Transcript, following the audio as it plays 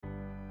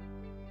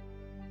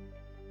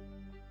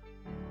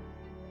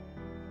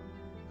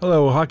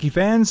Hello, hockey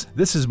fans.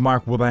 This is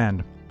Mark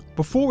Willand.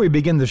 Before we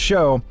begin the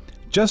show,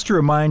 just a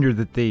reminder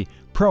that the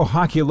Pro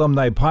Hockey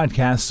Alumni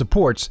Podcast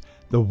supports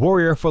the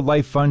Warrior for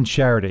Life Fund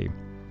charity.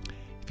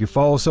 If you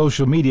follow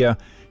social media,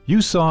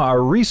 you saw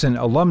our recent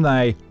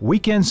alumni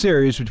weekend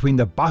series between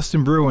the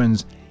Boston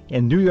Bruins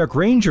and New York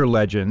Ranger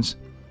legends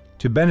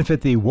to benefit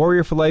the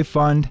Warrior for Life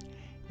Fund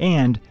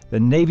and the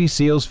Navy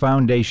SEALs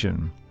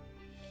Foundation.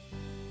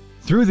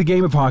 Through the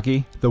game of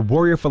hockey, the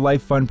Warrior for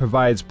Life Fund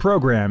provides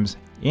programs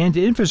and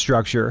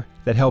infrastructure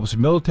that helps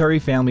military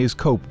families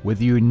cope with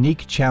the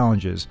unique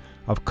challenges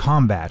of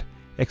combat,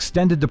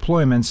 extended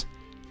deployments,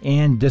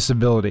 and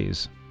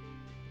disabilities.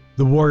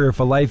 The Warrior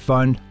for Life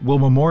Fund will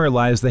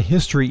memorialize the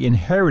history and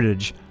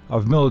heritage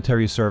of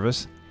military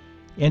service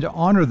and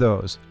honor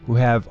those who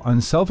have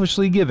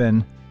unselfishly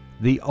given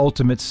the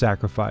ultimate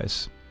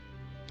sacrifice.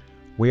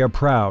 We are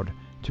proud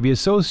to be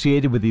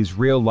associated with these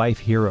real-life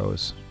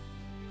heroes.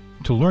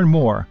 To learn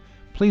more,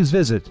 please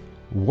visit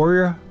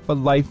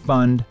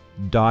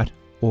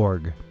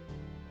warriorforlifefund.org.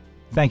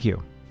 Thank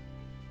you.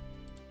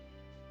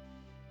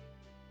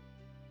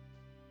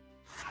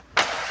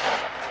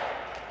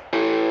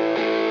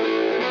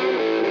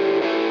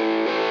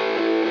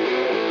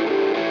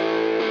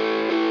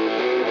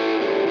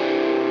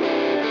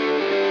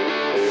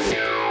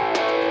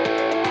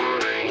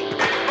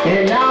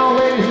 And now,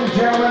 ladies and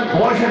gentlemen,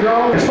 boys and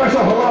girls, a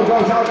special hello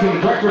goes out to the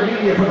Director of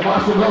Media for the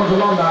Boston Bruins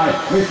alumni,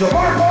 Mr.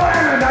 Mark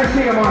Willand. Nice to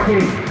see you, Marky.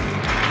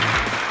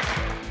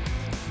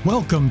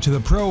 Welcome to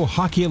the Pro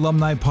Hockey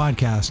Alumni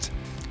Podcast,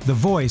 the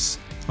voice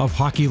of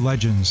hockey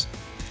legends.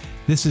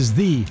 This is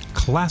the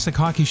classic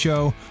hockey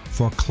show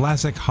for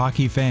classic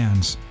hockey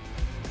fans.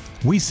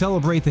 We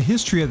celebrate the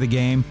history of the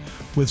game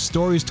with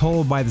stories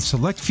told by the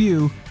select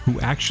few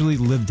who actually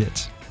lived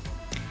it.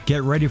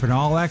 Get ready for an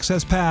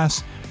all-access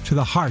pass to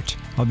the heart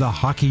of the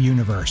hockey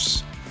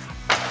universe.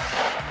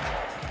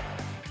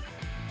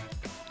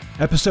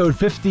 Episode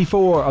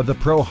 54 of the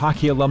Pro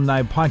Hockey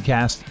Alumni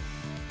Podcast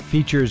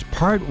features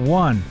part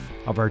one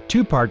of our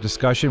two-part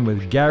discussion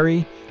with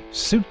Gary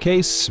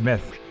Suitcase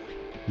Smith,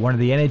 one of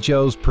the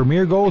NHL's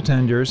premier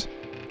goaltenders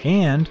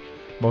and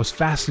most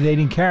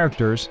fascinating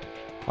characters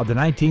of the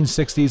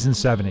 1960s and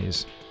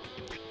 70s.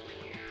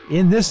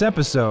 In this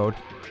episode,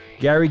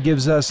 Gary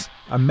gives us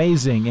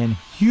amazing and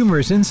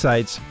humorous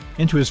insights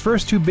into his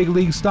first two big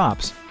league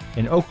stops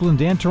in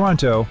Oakland and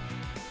Toronto,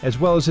 as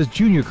well as his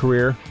junior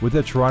career with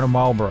the Toronto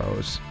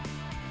Marlboros.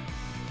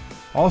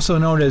 Also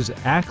known as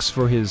Axe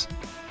for his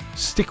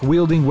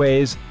stick-wielding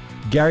ways,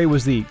 Gary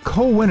was the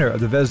co-winner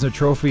of the Vezina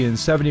Trophy in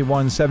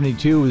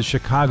 71-72 with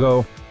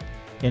Chicago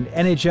and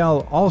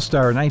NHL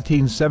All-Star in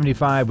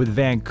 1975 with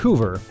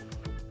Vancouver,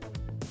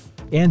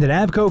 and an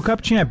Avco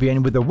Cup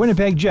champion with the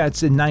Winnipeg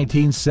Jets in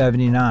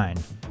 1979.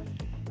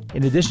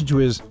 In addition to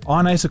his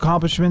on-ice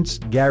accomplishments,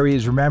 Gary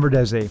is remembered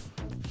as a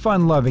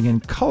fun-loving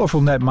and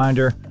colorful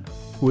netminder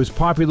who is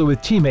popular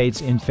with teammates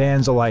and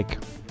fans alike.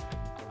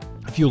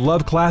 If you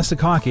love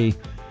classic hockey,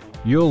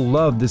 you'll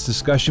love this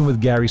discussion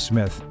with Gary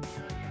Smith.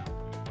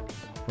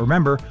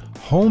 Remember,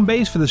 home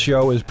base for the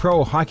show is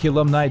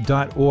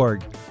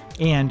prohockeyalumni.org,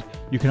 and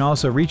you can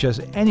also reach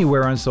us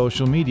anywhere on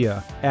social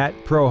media at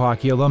Pro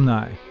Hockey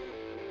Alumni.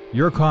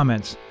 Your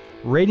comments,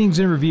 ratings,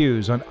 and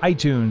reviews on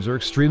iTunes are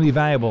extremely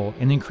valuable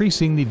in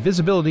increasing the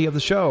visibility of the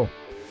show.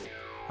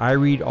 I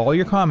read all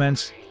your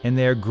comments, and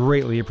they are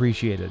greatly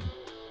appreciated.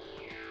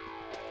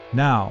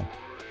 Now,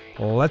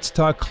 let's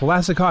talk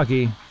classic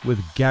hockey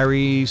with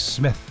Gary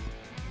Smith.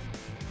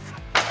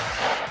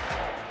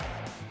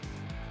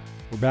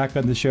 We're back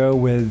on the show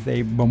with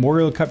a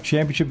Memorial Cup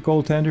Championship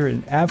goaltender,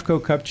 an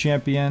Avco Cup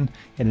champion,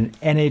 and an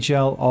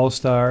NHL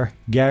All-Star,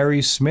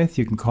 Gary Smith.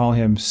 You can call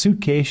him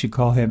Suitcase, you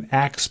call him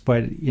Axe,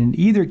 but in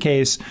either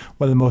case,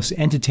 one of the most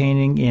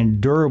entertaining and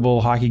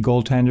durable hockey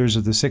goaltenders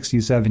of the 60s,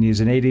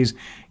 70s, and 80s.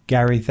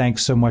 Gary,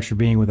 thanks so much for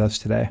being with us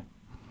today.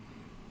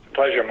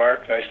 Pleasure,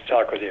 Mark. Nice to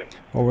talk with you.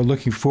 Well, we're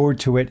looking forward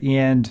to it,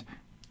 and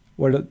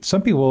what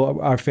some people,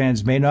 our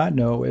fans, may not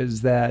know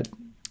is that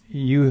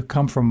you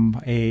come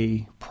from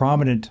a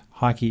prominent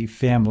hockey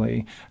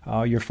family.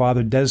 Your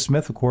father, Des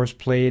Smith, of course,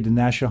 played in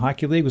the National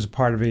Hockey League, was a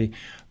part of a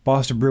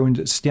Boston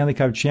Bruins Stanley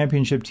Cup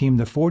championship team in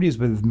the 40s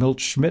with Milt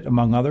Schmidt,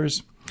 among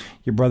others.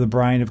 Your brother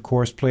Brian, of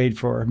course, played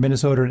for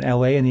Minnesota and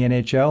LA in the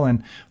NHL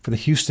and for the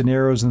Houston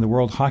Aeros in the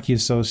World Hockey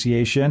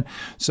Association.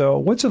 So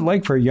what's it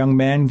like for a young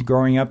man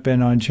growing up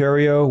in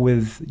Ontario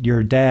with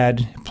your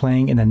dad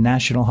playing in the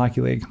National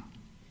Hockey League?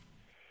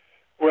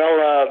 Well,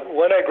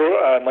 when I grew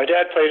up, my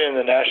dad played in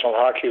the National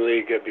Hockey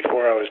League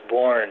before I was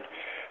born.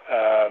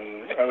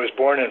 I was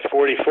born in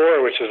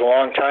 44, which is a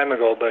long time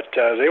ago, but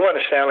they won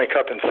the Stanley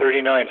Cup in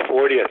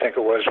 39-40, I think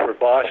it was, for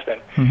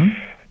Boston. Mm-hmm.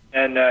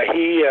 And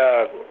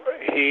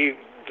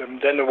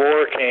then the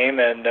war came,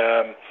 and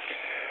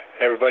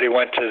everybody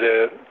went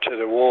to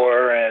the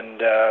war,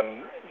 and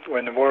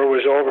when the war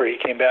was over, he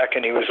came back,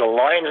 and he was a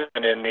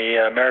linesman in the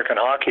American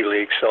Hockey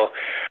League. So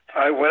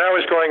when I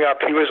was growing up,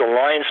 he was a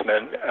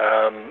linesman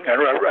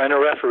and a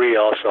referee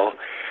also.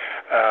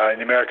 in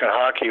the American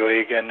Hockey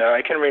League, and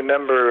I can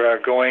remember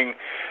going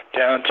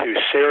down to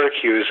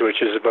Syracuse,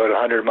 which is about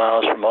 100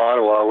 miles from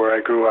Ottawa, where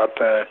I grew up,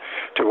 to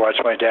watch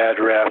my dad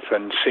ref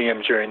and see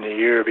him during the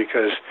year,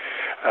 because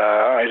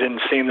I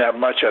didn't see him that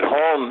much at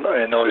home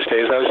in those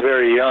days. I was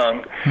very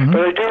young,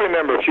 but I do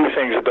remember a few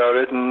things about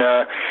it. And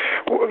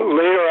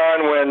later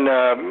on, when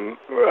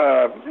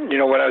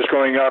I was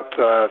growing up,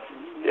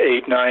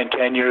 8, 9,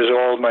 10 years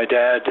old, my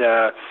dad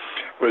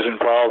was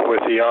involved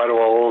with the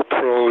Ottawa Old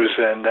Pros,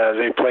 and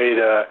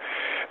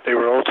they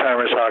were old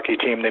timers hockey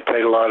team. They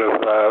played a lot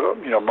of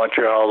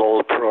Montreal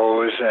Old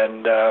Pros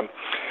and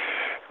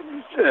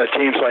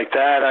teams like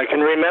that. I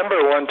can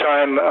remember one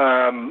time.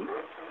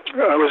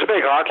 I was a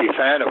big hockey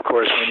fan, of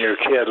course, when you're a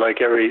kid,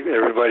 like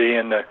everybody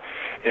in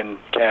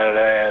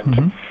Canada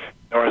and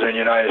northern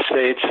United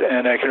States.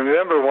 And I can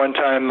remember one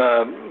time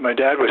my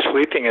dad was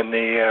sleeping in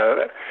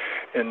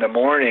the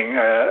morning,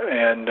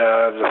 and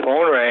the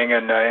phone rang,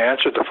 and I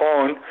answered the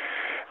phone,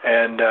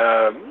 and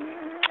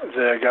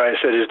the guy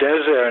said, "Is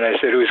Des there?" And I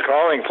said, "Who's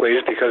calling,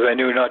 please?" Because I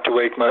knew not to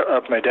wake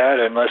up my dad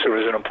unless it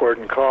was an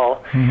important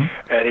call.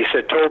 And he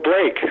said, "Toe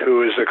Blake,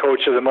 who is the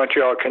coach of the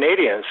Montreal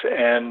Canadiens."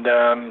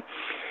 And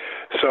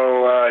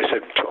so I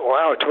said,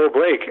 "Wow, Toe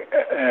Blake."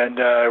 And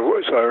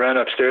so I ran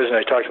upstairs and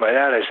I talked to my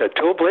dad. I said,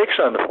 "Toe Blake's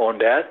on the phone,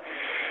 Dad."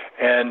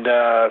 And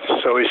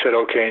so he said,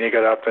 "Okay," and he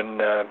got up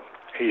and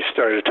he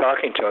started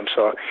talking to him.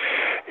 So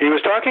he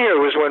was talking, it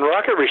was when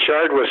Rocket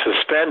Richard was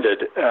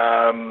suspended.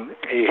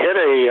 He hit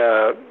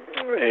a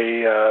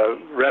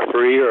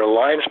referee or a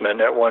linesman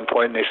at one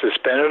point, and they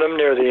suspended him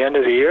near the end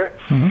of the year.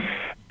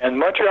 And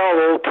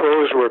Montreal Old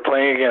Pros were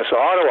playing against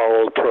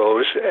Ottawa Old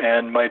Pros,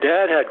 and my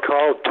dad had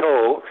called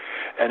Toe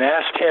and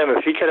asked him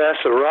if he could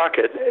ask the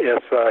Rocket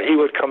if he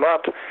would come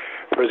up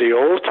for the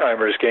Old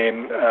Timers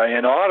game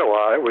in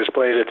Ottawa. It was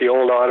played at the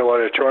old Ottawa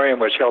Auditorium,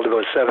 which held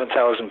about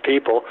 7,000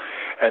 people,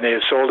 and they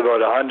had sold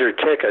about 100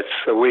 tickets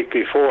a week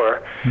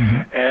before.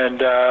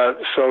 And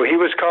so he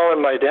was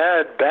calling my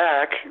dad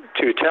back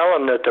to tell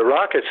him that the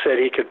Rocket said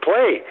he could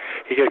play.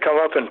 He could come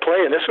up and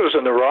play, and this was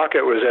when the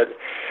Rocket was at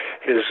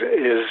his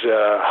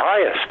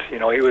highest. He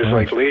was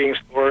like leading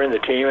scorer in the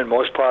team and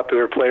most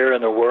popular player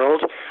in the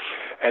world,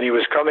 and he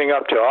was coming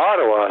up to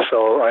Ottawa.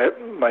 So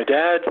my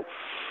dad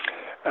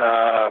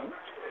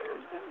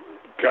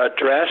got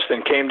dressed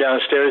and came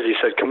downstairs. He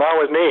said, "Come on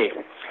with me."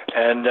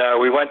 And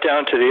we went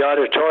down to the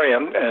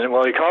auditorium, and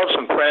he called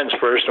some friends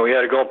first, and we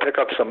had to go pick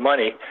up some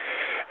money.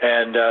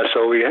 And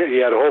so he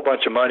had a whole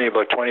bunch of money,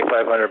 about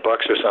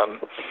 $2,500 or something.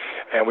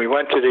 And we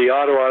went to the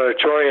Ottawa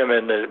Auditorium,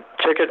 and the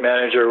ticket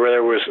manager, where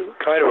there was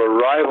kind of a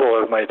rival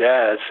of my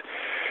dad's,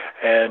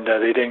 and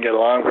they didn't get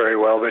along very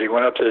well, but he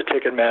went up to the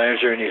ticket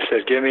manager and he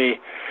said, "Give me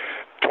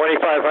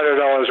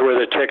 $2,500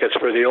 worth of tickets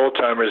for the Old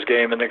Timers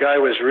game." And the guy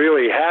was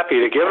really happy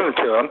to give them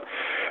to him,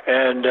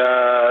 and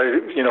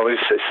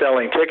he's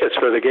selling tickets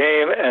for the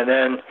game. And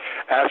then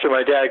after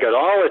my dad got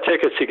all the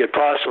tickets he could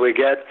possibly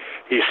get,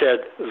 he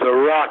said, "The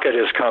Rocket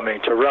is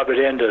coming," to rub it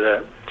into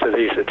the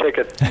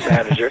ticket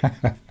manager.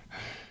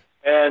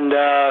 And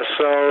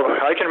so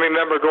I can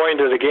remember going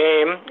to the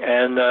game,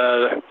 and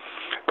of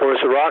course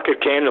the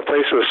Rocket came. The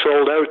place was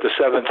sold out, the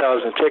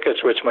 7,000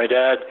 tickets, which my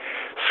dad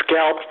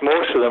scalped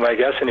most of them, I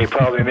guess, and he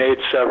probably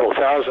made several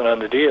thousand on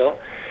the deal.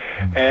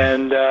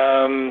 And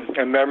I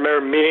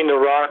remember meeting the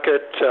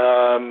Rocket,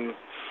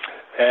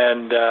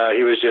 and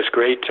he was just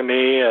great to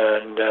me.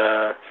 And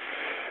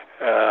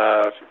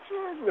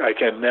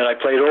then I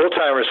played old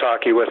timers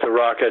hockey with the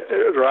Rocket.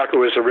 The Rocket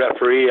was a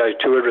referee. I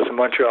toured with the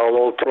Montreal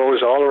Old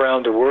Pros all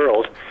around the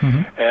world,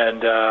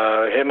 and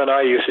him and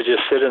I used to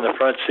just sit in the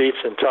front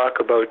seats and talk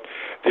about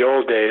the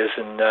old days.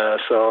 And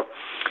so,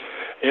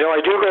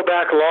 I do go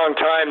back a long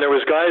time. There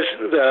was guys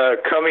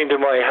coming to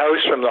my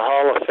house from the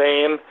Hall of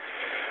Fame.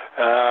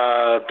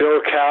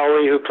 Bill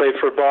Cowley, who played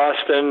for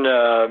Boston,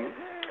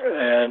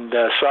 and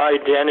Cy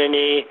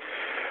Denny.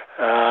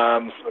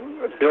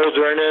 Bill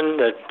Durnan,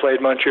 that played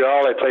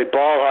Montreal. I played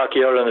ball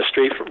hockey out on the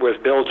street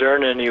with Bill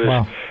Durnan. He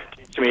was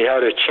teaching me how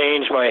to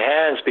change my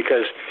hands,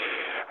 because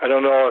I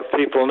don't know if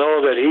people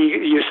know that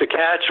he used to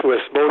catch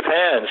with both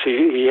hands.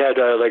 He had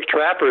like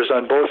trappers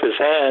on both his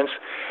hands,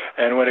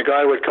 and when a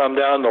guy would come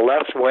down the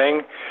left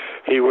wing,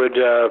 he would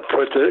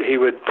put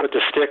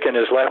the stick in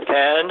his left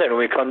hand, and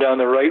we come down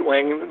the right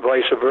wing,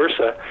 vice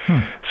versa.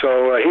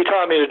 So he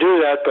taught me to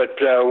do that.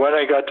 But when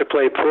I got to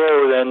play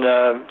pro, then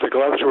the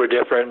gloves were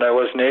different, and I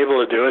wasn't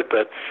able to do it.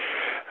 But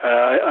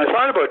I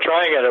thought about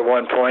trying it at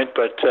one point,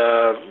 but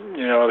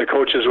the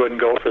coaches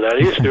wouldn't go for that. I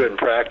used to do it in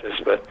practice,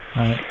 but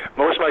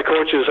most of my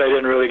coaches I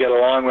didn't really get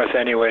along with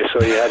anyway, so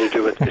you had to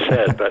do what they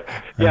said. But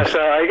yes,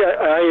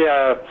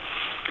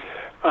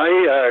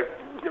 I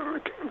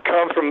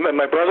come from,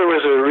 my brother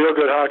was a real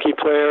good hockey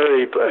player.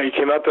 He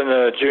came up in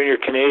the junior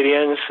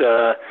Canadians.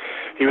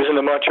 He was in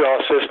the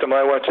Montreal system.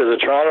 I went to the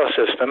Toronto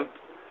system,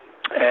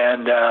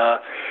 and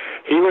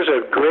he was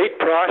a great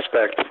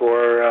prospect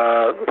for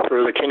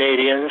the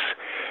Canadians.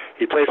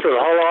 He played for the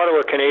Hull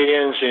Ottawa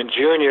Canadians in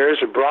juniors,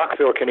 the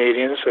Brockville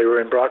Canadians. They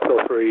were in Brockville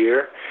for a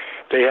year.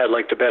 They had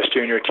like the best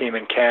junior team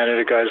in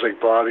Canada, guys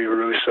like Bobby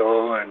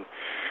Russo and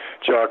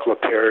Jacques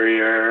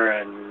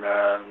Laperriere and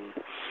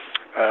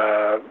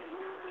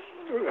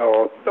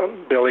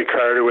Billy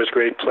Carter was a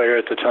great player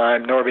at the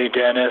time, Normie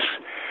Dennis.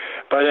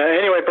 But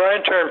anyway,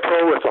 Brian turned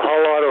pro with the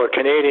Hull Ottawa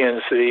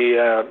Canadians,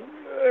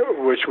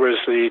 which was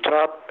the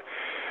top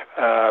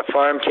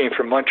farm team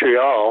from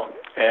Montreal,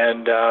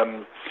 and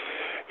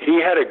he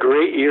had a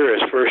great year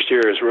his first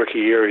year, his rookie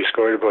year. He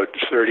scored about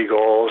 30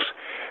 goals,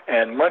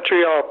 and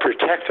Montreal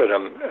protected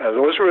him.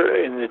 Those were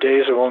in the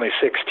days of only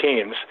 6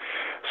 teams,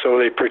 so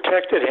they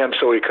protected him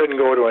so he couldn't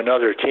go to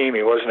another team.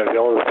 He wasn't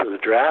available for the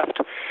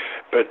draft.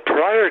 But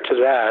prior to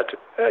that,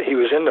 he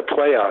was in the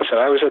playoffs, and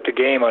I was at the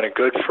game on a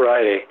Good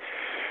Friday.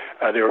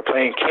 They were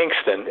playing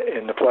Kingston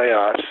in the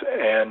playoffs,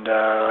 and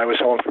I was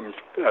home from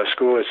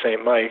school at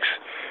St. Mike's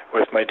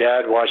with my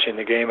dad watching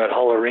the game at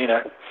Hull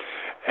Arena,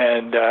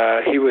 and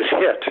he was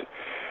hit.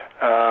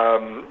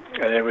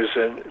 And it was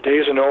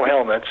days of no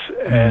helmets,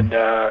 and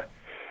the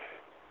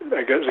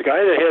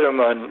guy that hit him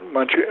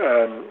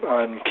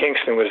on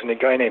Kingston was a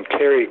guy named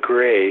Terry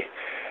Gray,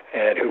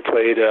 and who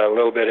played a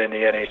little bit in the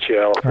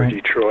NHL for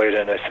Detroit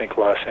and I think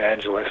Los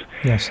Angeles.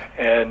 Yes.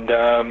 And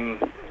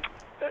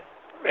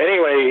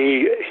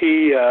anyway,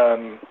 he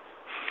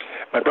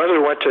my brother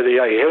went to the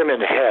ice. He hit him in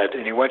the head,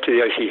 and he went to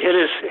the ice. He hit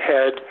his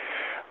head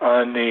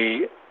on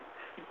the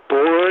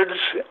boards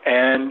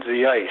and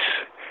the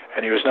ice,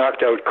 and he was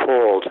knocked out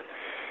cold.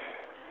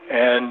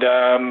 And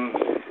I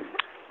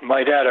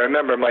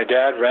remember my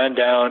dad ran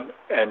down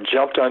and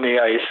jumped on the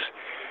ice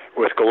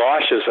with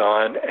galoshes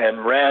on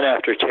and ran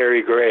after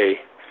Terry Gray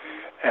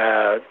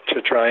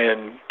to try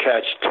and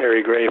catch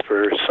Terry Gray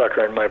for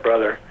succering my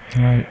brother.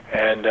 Right.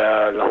 And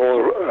the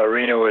whole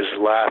arena was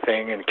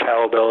laughing and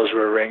cowbells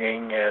were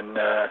ringing. And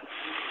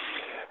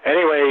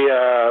anyway,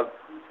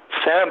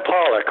 Sam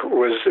Pollock, who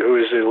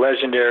was the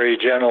legendary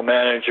general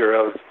manager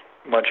of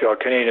Montreal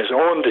Canadiens,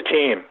 owned the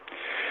team.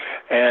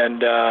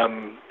 And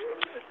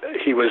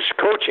he was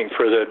coaching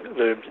for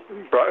the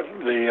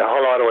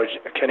Hull Ottawa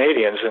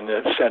Canadiens in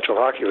the Central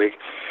Hockey League,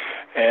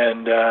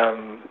 and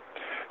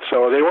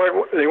so they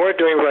weren't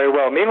doing very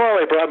well. Meanwhile,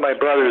 they brought my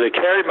brother. They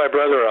carried my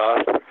brother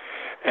off,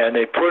 and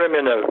they put him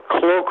in a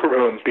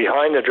cloakroom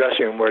behind the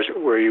dressing room,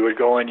 where you would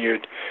go and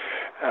you'd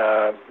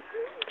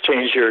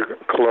change your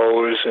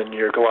clothes and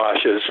your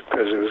galoshes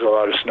because there was a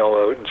lot of snow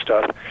out and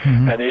stuff,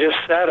 and they just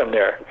sat him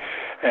there.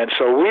 And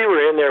so we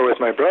were in there with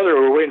my brother.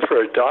 We were waiting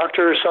for a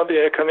doctor or something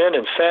to come in,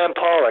 and Sam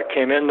Pollock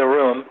came in the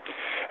room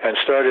and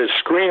started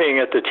screaming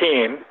at the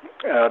team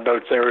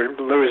about they were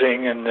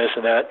losing and this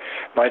and that.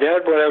 My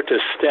dad went out to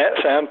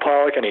Sam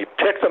Pollock, and he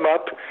picked him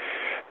up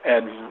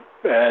and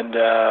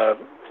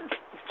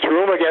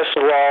threw him against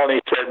the wall, and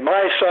he said,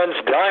 "My son's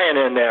dying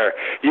in there.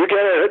 You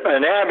get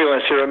an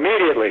ambulance here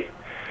immediately."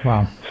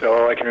 Wow.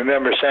 So I can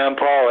remember Sam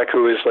Pollock,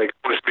 who was like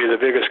supposed to be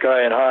the biggest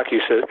guy in hockey,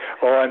 said,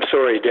 "Oh, I'm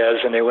sorry, Des."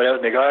 And they went out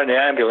and they got in the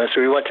ambulance.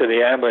 So we went to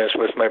the ambulance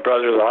with my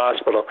brother to the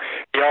hospital.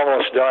 He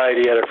almost died.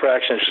 He had a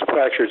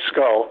fractured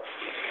skull.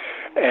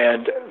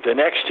 And the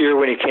next year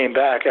when he came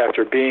back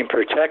after being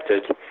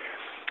protected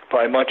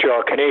by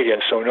Montreal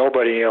Canadiens, so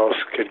nobody else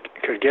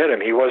could get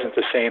him, he wasn't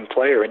the same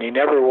player. And he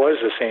never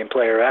was the same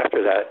player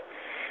after that.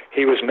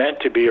 He was meant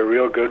to be a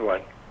real good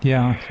one.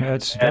 Yeah,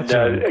 that's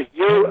a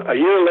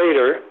year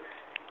later,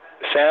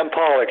 Sam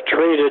Pollock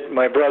traded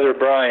my brother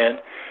Brian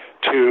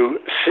to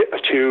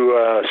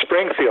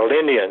Springfield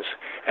Indians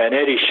and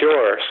Eddie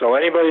Shore. So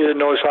anybody that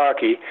knows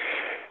hockey,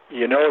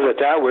 you know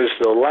that was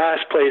the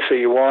last place that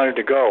you wanted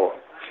to go.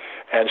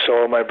 And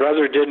so my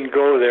brother didn't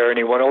go there, and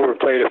he went over and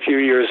played a few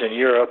years in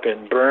Europe,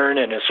 in Bern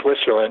and in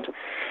Switzerland,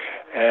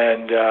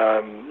 and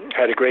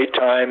had a great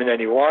time. And then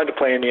he wanted to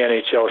play in the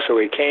NHL, so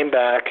he came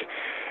back,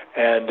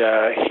 and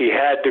he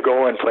had to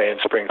go and play in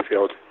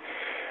Springfield.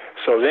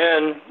 So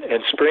then,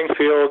 in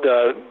Springfield,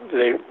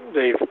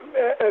 they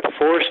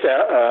forced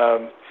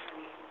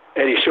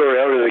Eddie Shore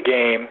out of the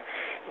game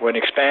when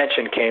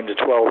expansion came to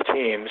 12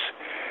 teams,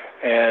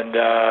 and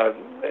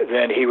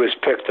then he was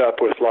picked up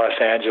with Los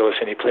Angeles,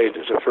 and he played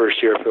the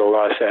first year for the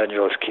Los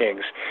Angeles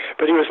Kings.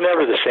 But he was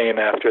never the same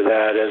after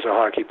that as a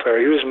hockey player.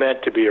 He was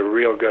meant to be a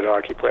real good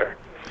hockey player.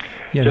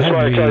 Yeah, just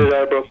want to tell you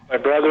that about my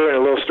brother, and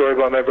a little story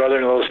about my brother,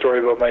 and a little story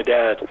about my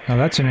dad. Now,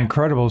 that's an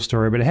incredible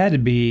story, but it had to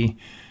be,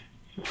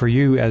 for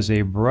you as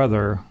a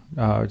brother,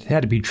 it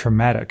had to be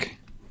traumatic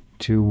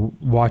to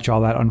watch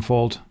all that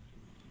unfold.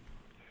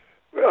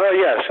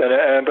 Yes, but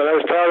I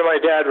was proud of my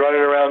dad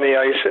running around the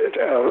ice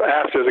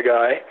after the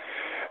guy,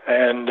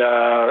 and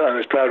I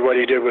was proud of what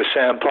he did with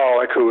Sam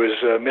Pollock, who was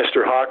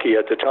Mr. Hockey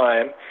at the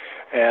time,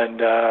 and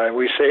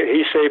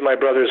he saved my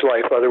brother's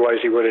life,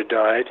 otherwise he would have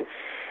died.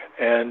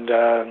 And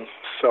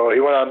so he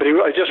went on, but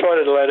I just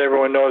wanted to let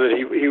everyone know that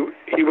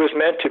he was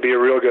meant to be a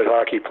real good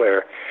hockey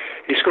player.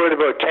 He scored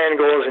about 10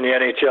 goals in the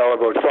NHL,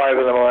 about 5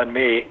 of them on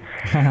me,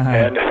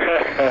 and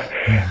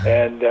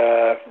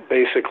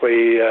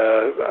basically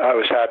I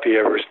was happy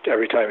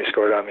every time he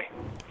scored on me.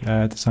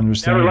 That's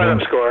understandable. Never let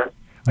him score.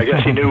 I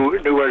guess he knew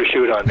where to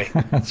shoot on me.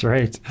 That's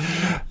right.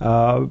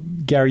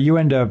 Gary, you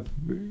end up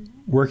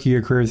working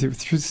your career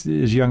through as a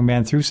young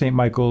man through St.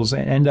 Michael's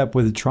and end up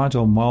with the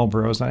Toronto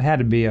Marlboros. That had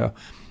to be a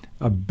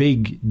a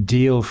big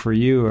deal for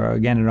you.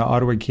 Again, an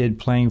Ottawa kid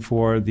playing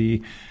for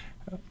the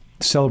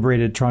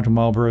celebrated Toronto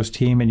Marlboros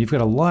team, and you've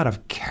got a lot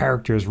of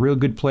characters, real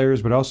good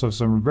players, but also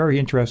some very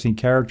interesting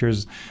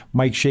characters,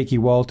 Mike Shaky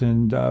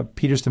Walton,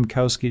 Peter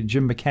Stemkowski,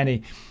 Jim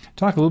McKenney.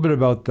 Talk a little bit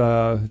about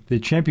the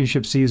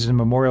championship season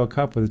Memorial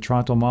Cup with the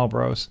Toronto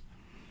Marlboros.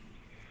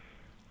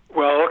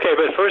 Well, okay,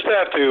 but first I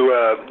have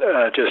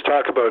to just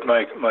talk about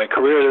my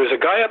career. There was a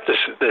guy up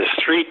the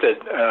street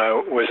that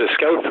was a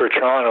scout for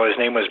Toronto. His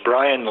name was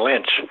Brian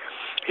Lynch.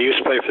 He used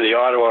to play for the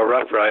Ottawa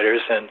Rough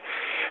Riders, and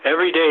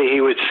every day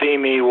he would see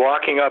me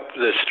walking up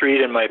the street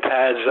in my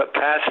pads up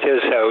past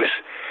his house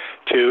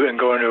and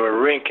going to a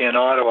rink in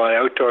Ottawa, an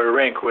outdoor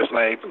rink with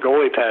my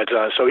goalie pads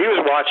on. So he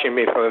was watching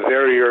me from a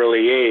very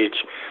early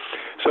age.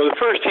 So the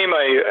first team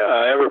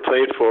I ever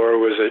played for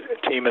was a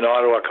team in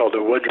Ottawa called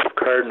the Woodruff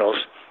Cardinals.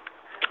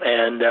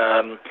 And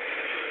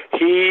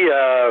he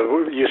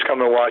used to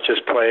come and watch us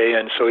play,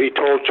 and so he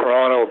told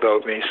Toronto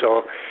about me.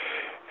 So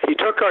he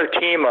took our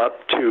team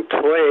up to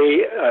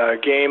play a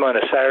game on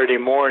a Saturday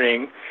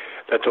morning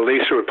that the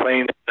Leafs were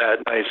playing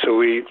that night. So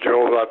we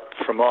drove up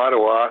from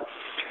Ottawa,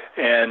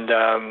 and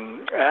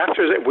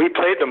after that, we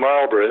played the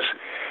Marlboros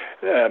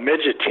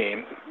midget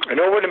team.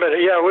 No, it wouldn't have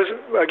been. Yeah, it was,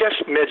 I guess,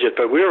 midget,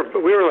 but we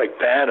were like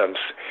bantams,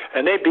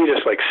 and they beat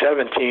us like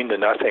 17-0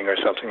 or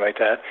something like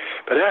that.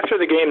 But after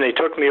the game, they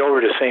took me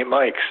over to St.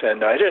 Mike's,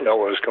 and I didn't know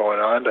what was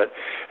going on,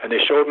 and they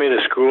showed me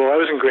the school. I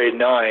was in grade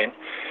 9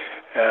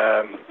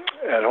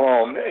 at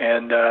home,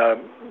 and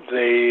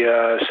they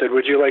said,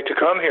 "Would you like to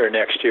come here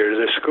next year to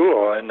this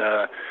school?" And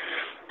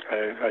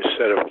I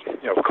said,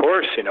 of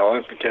course,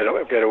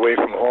 get away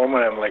from home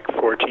when I'm like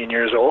 14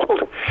 years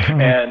old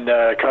and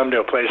come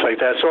to a place like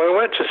that. So I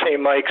went to St.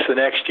 Mike's the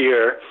next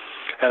year,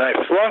 and I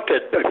flunked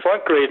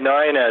grade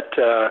 9 at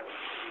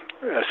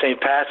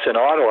St. Pat's in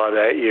Ottawa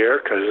that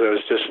year because I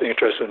was just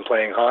interested in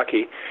playing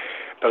hockey.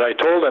 But I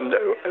told them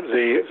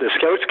the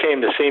scouts came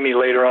to see me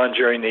later on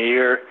during the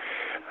year,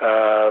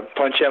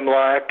 Punch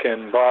Emlack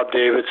and Bob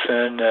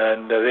Davidson,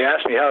 and they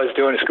asked me how I was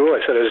doing at school.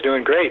 I said I was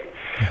doing great.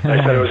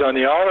 I said I was on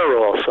the honor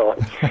roll. So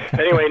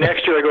anyway,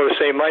 next year I go to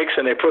St. Mike's,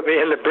 and they put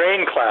me in the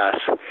brain class.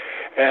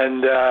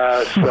 And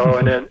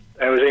and then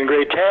I was in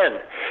grade 10,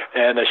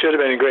 and I should have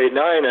been in grade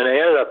 9, and I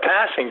ended up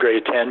passing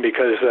grade 10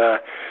 because I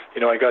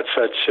got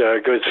such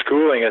good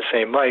schooling at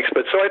St. Mike's.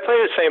 But so I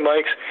played at St.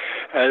 Mike's.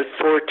 At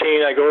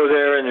 14, I go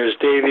there, and there's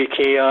Davey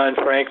Keon,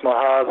 Frank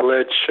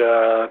Mahovlich,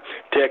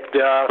 Dick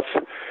Duff,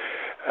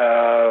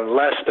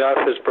 Les Duff,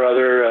 his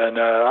brother, and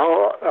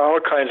all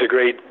kinds of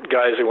great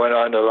guys that went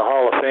on to the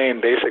Hall of Fame,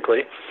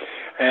 basically.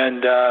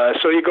 And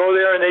so you go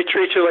there, and they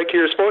treat you like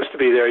you're supposed to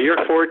be there.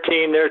 You're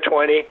 14, they're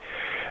 20.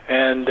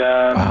 And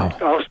wow.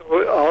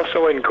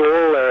 also in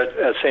goal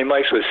at St.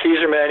 Mike's was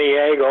Cesar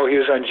Maniago. He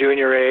was on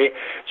Junior A.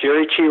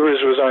 Jerry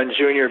Cheevers was on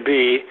Junior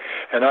B.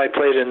 And I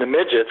played in the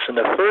midgets. And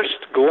the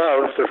first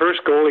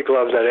goalie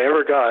glove that I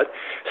ever got,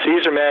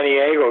 Cesar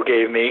Maniago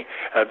gave me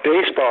a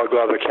baseball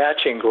glove, a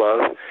catching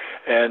glove.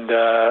 And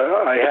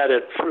I had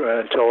it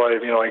until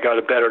I got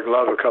a better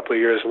glove a couple of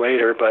years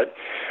later.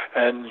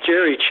 And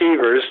Jerry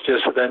Cheevers,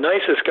 just the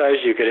nicest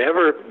guys you could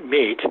ever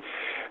meet.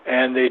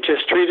 And they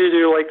just treated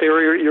you like they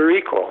were your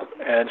equal.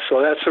 And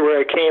so that's where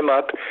I came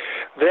up.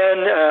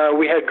 Then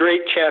we had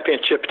great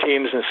championship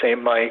teams in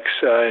St. Mike's,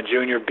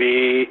 Junior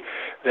B,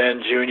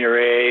 then Junior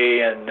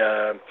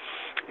A.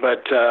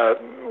 But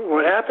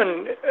what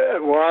happened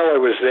while I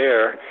was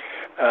there,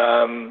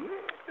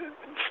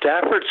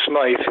 Stafford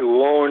Smythe,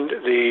 who owned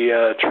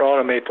the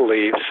Toronto Maple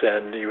Leafs,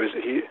 and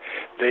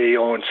they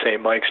owned St.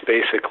 Mike's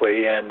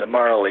basically, and the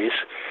Marlies,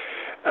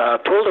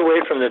 pulled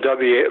away from the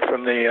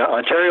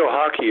Ontario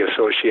Hockey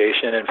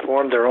Association and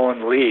formed their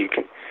own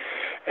league.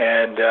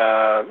 And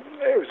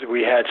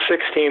we had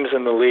 6 teams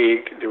in the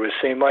league. There was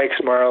St.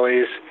 Mike's,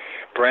 Marlies,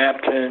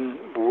 Brampton,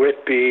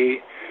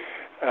 Whitby,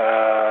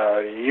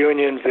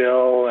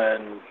 Unionville,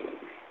 and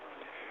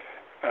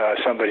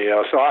somebody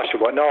else,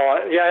 Oshawa.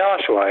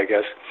 Oshawa, I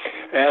guess.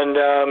 And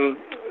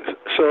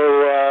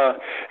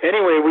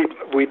anyway,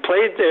 we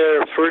played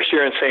their first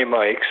year in St.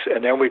 Mike's,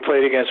 and then we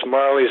played against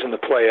Marlies in the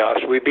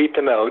playoffs. We beat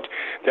them out.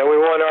 Then we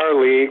won our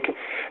league,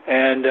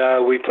 and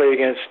we played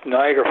against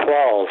Niagara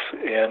Falls,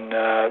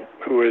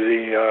 who were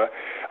the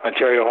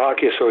Ontario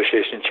Hockey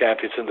Association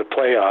champions in the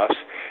playoffs.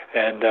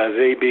 And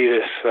they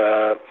beat us.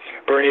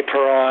 Bernie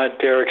Perront,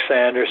 Derek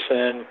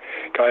Sanderson,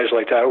 guys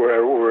like that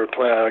were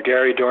playing.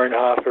 Gary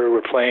Dornhofer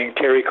were playing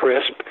Terry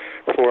Crisp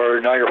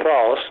for Niagara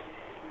Falls.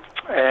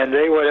 And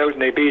they went out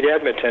and they beat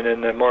Edmonton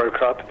in the Memorial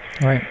Cup.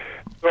 Right.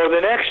 So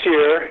the next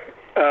year,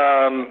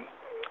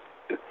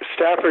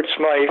 Stafford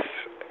Smythe,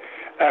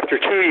 after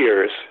 2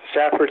 years,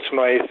 Stafford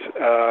Smythe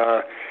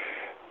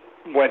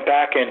went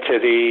back into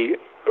the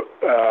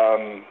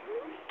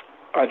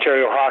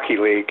Ontario Hockey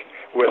League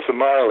with the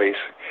Marlies.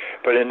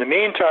 But in the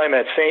meantime,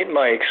 at St.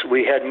 Mike's,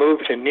 we had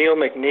moved to Neil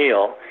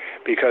McNeil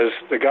because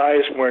the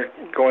guys weren't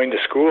going to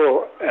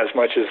school as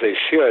much as they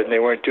should, and they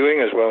weren't doing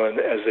as well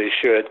as they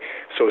should.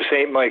 So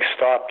St. Mike's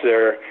stopped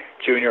their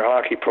junior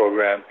hockey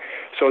program.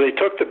 So they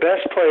took the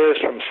best players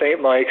from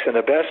St. Mike's and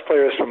the best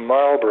players from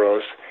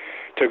Marlboros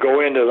to go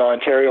into the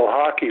Ontario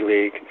Hockey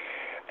League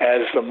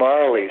as the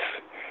Marlies.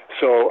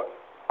 So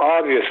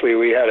obviously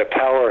we had a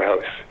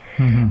powerhouse.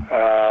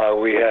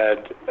 We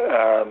had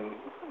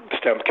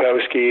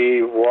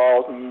Stemkowski,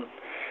 Walton,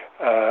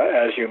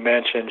 as you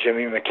mentioned,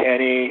 Jimmy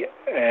McKinney,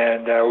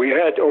 and we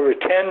had over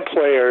 10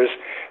 players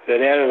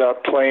that ended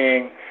up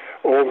playing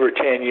over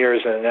 10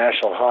 years in the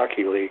National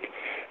Hockey League,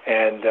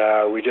 and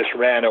we just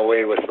ran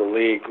away with the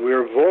league. We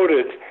were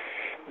voted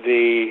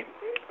the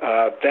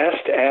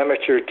best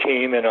amateur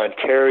team in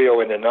Ontario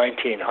in the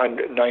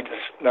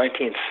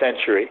 19th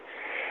century.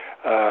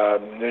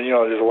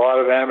 There's a lot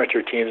of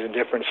amateur teams in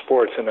different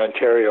sports in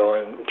Ontario,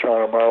 and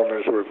Toronto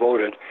Marlins were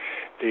voted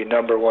the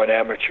number one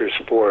amateur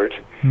sport,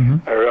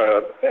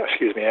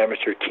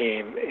 amateur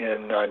team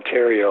in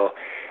Ontario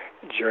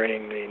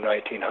during the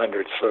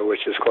 1900s,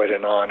 which is quite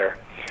an honor.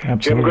 Absolutely.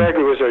 Jim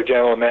Gregory was our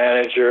general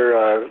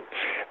manager.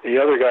 The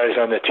other guys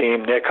on the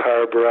team, Nick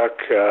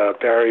Harbrook,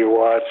 Barry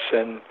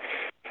Watson,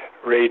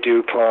 Ray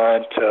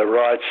DuPont,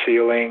 Rod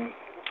Sealing,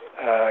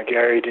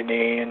 Gary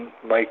Deneen,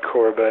 Mike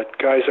Corbett,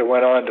 guys that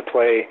went on to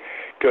play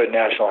good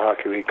National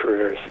Hockey League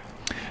careers.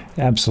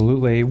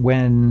 Absolutely.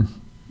 When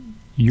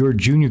your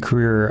junior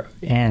career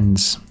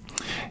ends,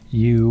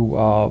 you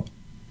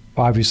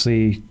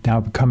obviously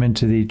now come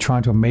into the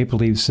Toronto Maple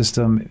Leafs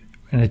system,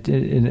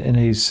 in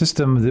a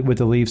system with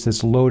the Leafs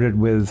that's loaded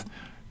with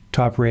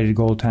top-rated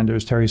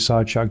goaltenders. Terry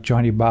Sawchuk,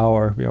 Johnny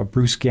Bower,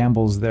 Bruce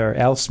Gamble's there,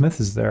 Al Smith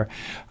is there.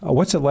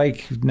 What's it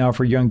like now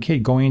for a young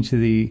kid going into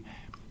the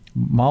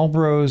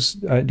Marlborough's,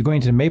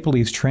 going to the Maple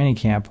Leafs training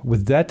camp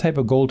with that type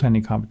of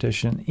goaltending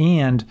competition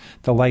and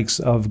the likes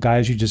of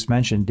guys you just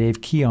mentioned,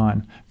 Dave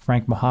Keon,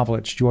 Frank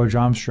Mahovlich, George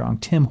Armstrong,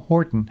 Tim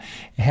Horton?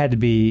 It had to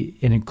be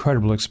an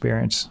incredible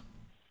experience.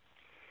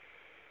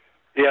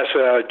 Yes,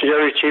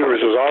 Jerry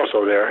Cheevers was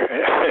also there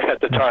at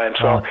the time.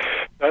 So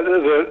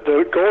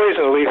the goalies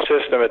in the Leaf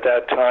system at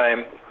that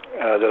time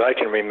that I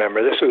can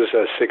remember, this was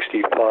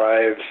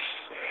 65,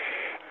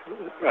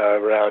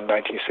 around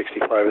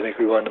 1965. I think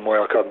we won the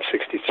Memorial Cup in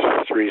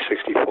 63,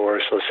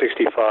 64, so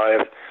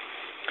 65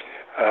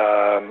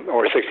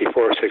 or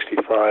 64,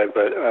 65.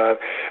 But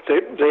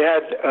they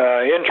had,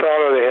 in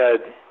Toronto, they had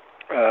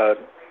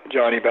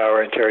Johnny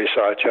Bower and Terry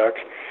Sawchuk,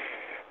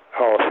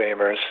 Hall of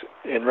Famers.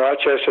 In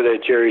Rochester, they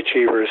had Jerry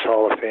Cheevers,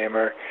 Hall of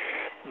Famer.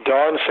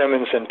 Don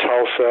Simmons in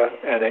Tulsa,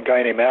 and a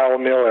guy named Al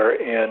Miller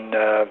in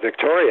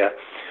Victoria.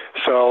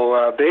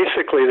 So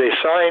basically, they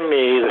signed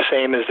me the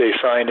same as they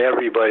signed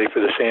everybody for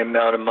the same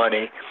amount of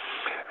money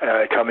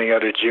coming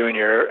out of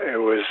junior. It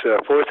was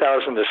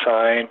 $4,000 to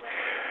sign,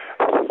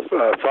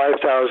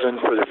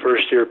 $5,000 for the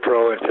first-year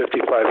pro, and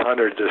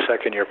 $5,500 the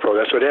second-year pro.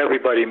 That's what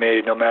everybody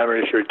made, no matter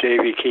if you're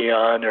Davey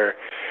Keon or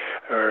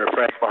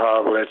Frank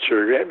Mahovlich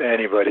or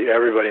anybody.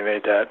 Everybody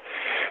made that.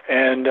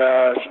 And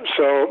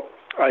so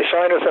I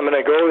signed with them, and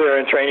I go there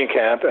in training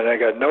camp, and I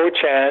got no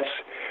chance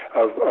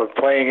of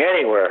playing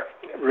anywhere,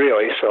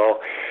 really. So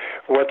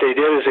what they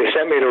did is they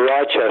sent me to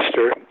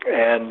Rochester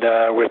and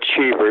with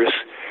Cheevers,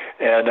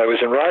 and I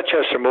was in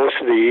Rochester most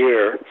of the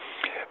year.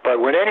 But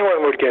when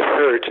anyone would get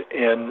hurt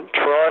in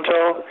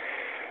Toronto,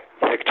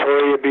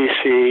 Victoria,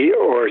 BC,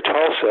 or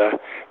Tulsa,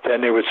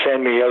 then they would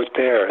send me out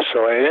there.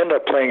 So I ended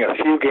up playing a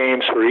few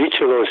games for each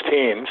of those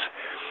teams,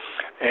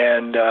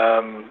 and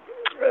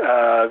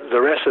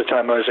the rest of the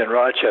time I was in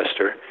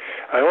Rochester.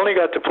 I only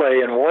got to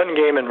play in one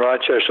game in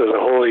Rochester the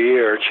whole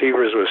year.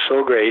 Cheevers was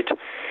so great,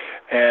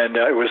 and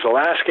it was the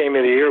last game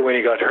of the year when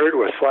he got hurt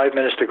with 5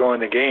 minutes to go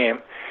in the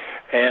game,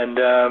 and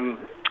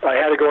I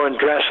had to go and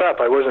dress up.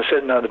 I wasn't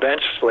sitting on the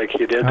bench like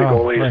you did, the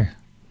goalies, right.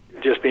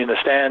 Just be in the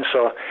stands,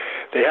 so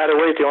they had to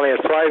wait. They only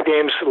had 5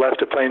 games left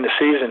to play in the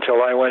season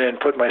until I went in,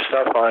 put my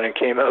stuff on, and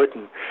came out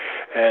and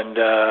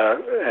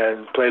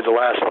played the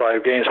last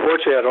 5 games.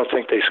 Fortunately, I don't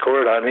think they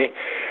scored on me,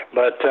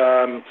 but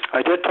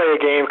I did play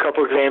a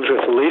couple of games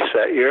with the Leafs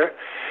that year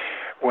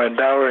when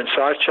Bauer and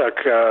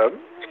Sawchuk,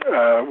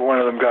 one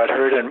of them got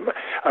hurt, and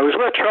I was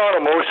with Toronto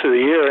most of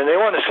the year, and they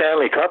won the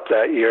Stanley Cup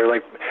that year.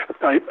 Like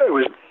it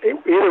was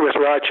either with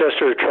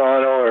Rochester or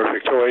Toronto or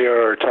Victoria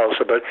or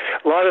Tulsa, but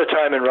a lot of the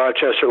time in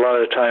Rochester, a lot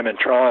of the time in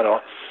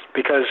Toronto,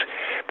 because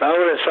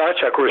Bauer and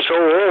Sawchuk were so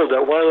old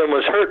that one of them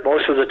was hurt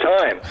most of the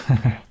time.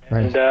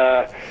 Right. And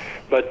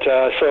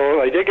so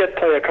I did get to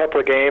play a couple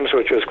of games,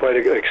 which was quite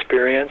a good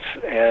experience.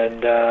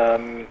 And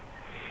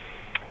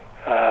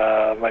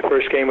my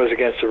first game was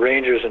against the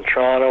Rangers in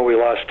Toronto. We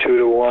lost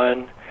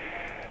 2-1.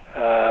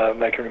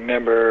 I can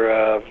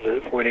remember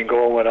the winning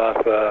goal went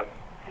off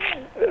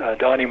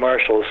Donnie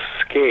Marshall's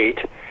skate.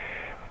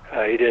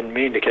 He didn't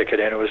mean to kick it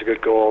in. It was a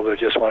good goal, but it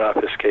just went off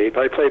his skate.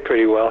 But I played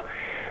pretty well.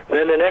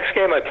 Then the next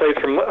game I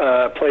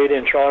played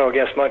in Toronto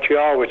against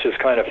Montreal, which is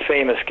kind of a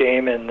famous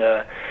game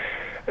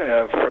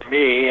for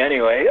me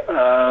anyway.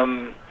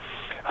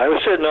 I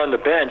was sitting on the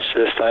bench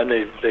this time.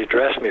 They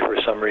dressed me for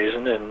some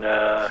reason, and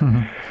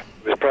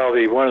it was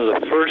probably one of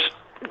the first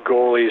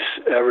goalies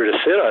ever to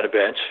sit on a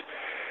bench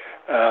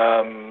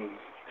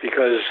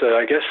because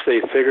I guess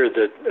they figured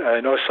that I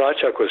know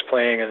Sawchuk was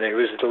playing, and he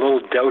was a little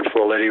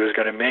doubtful that he was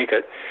going to make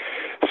it.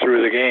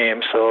 through the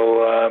game.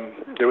 So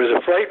there was a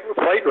fight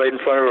right in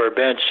front of our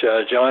bench,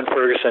 John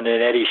Ferguson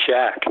and Eddie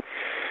Shack.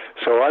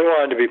 So I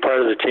wanted to be part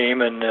of the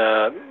team, and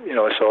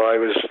so it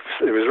was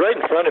right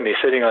in front of me,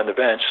 sitting on the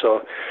bench.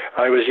 So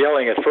I was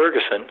yelling at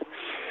Ferguson,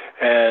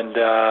 and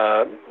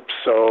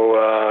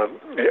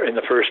in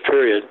the first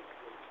period,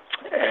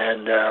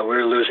 and we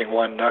were losing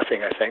 1-0, I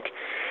think.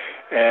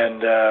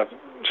 And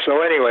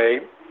so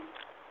anyway,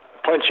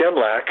 Punch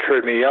Imlach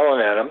heard me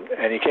yelling at him,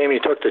 and he came. He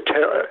took the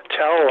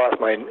towel off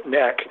my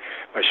neck,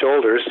 my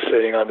shoulders,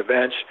 sitting on the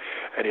bench,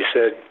 and he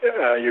said,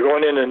 "You're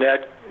going in the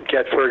net.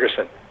 Get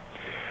Ferguson."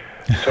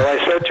 So I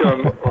said to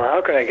him, "Well,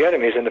 how can I get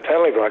him? He's in the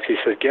penalty box." He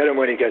said, "Get him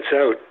when he gets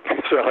out."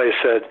 So I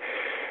said,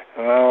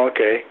 "Oh,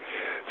 okay."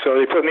 So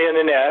they put me in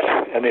the net,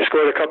 and they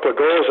scored a couple of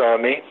goals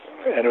on me,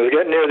 and it was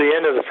getting near the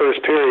end of the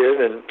first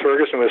period, and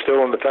Ferguson was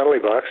still in the penalty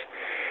box.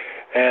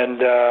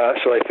 And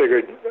so I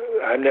figured,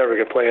 I'm never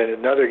going to play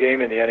another game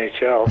in the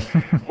NHL.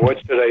 What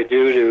should I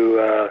do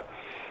to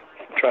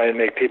try and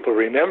make people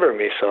remember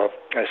me? So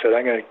I said,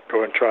 I'm going to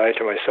go and try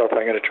to myself.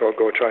 I'm going to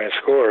go try and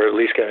score, or at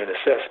least get an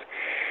assist.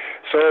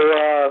 So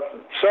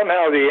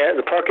somehow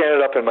the puck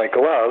ended up in my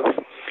glove,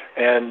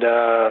 and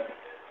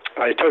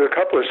I took a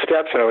couple of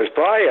steps, and I was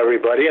by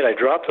everybody, and I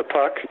dropped the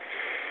puck.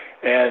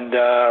 And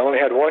I only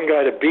had one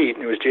guy to beat,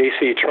 and it was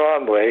J.C.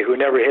 Tremblay, who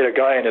never hit a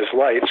guy in his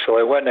life. So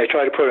I went and I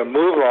tried to put a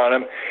move on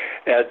him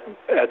at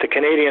the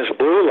Canadiens'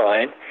 blue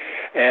line,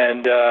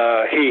 and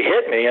he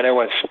hit me, and I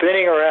went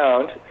spinning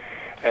around,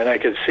 and I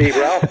could see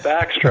Ralph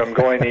Backstrom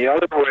going the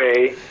other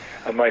way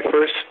on my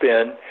first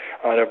spin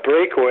on a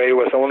breakaway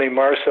with only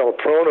Marcel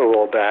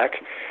Pronovost back.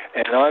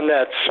 And on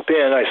that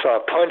spin, I saw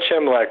Punch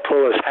Imlach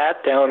pull his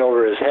hat down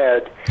over his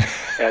head.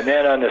 And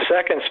then on the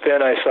second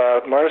spin, I saw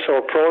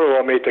Marcel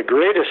Pronovost make the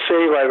greatest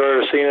save I've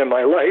ever seen in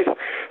my life,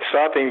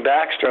 stopping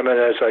Backstrom. And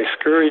as I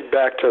scurried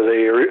back to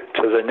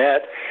the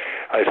net,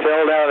 I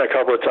fell down a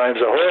couple of times.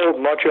 The whole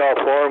Montreal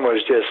Forum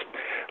was just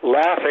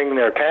laughing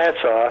their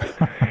pants off.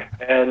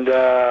 And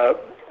I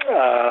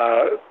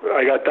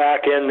got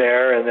back in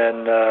there, and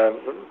then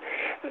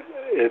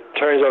it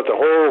turns out the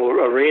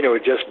whole arena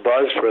would just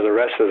buzz for the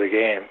rest of the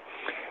game.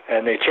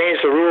 And they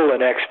changed the rule the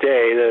next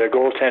day that a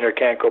goaltender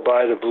can't go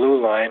by the blue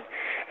line,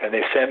 and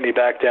they sent me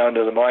back down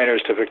to the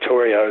minors to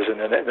Victoria. I was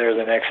there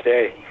the next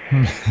day.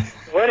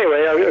 Well,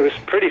 anyway, I was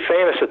pretty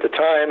famous at the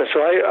time, and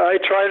so I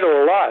tried it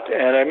a lot.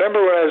 And I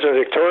remember when I was in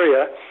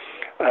Victoria,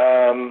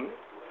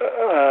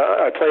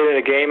 I played in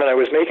a game, and I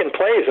was making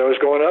plays. I was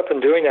going up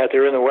and doing that. They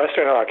were in the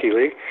Western Hockey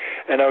League,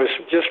 and I was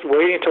just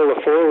waiting till the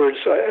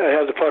forwards, I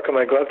had the puck in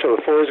my glove till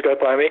the forwards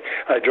got by me.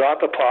 I'd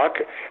drop the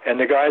puck,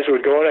 and the guys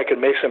would go, and I could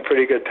make some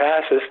pretty good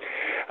passes.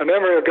 I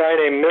remember a guy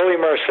named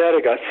Millie Marcetta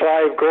got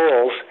 5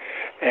 goals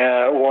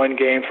one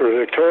game for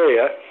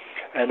Victoria,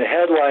 and the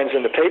headlines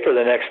in the paper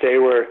the next day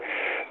were,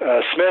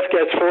 Smith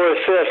gets 4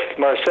 assists,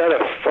 Marcetta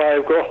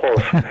 5 goals.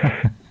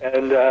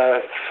 And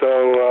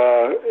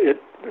so it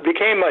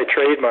became my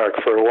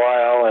trademark for a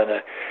while,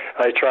 and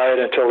I tried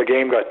until the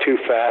game got too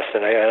fast,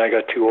 and I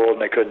got too old,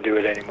 and I couldn't do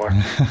it anymore.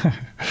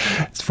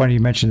 It's funny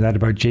you mentioned that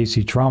about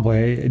J.C.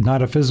 Tremblay.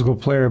 Not a physical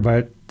player,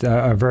 but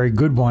a very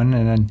good one,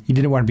 and then he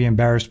didn't want to be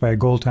embarrassed by a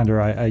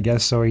goaltender, I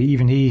guess. So I'm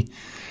the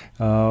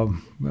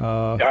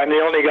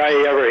only guy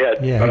he ever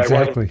hit. Yeah, but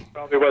exactly.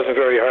 Probably wasn't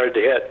very hard to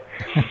hit.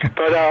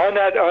 But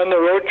on the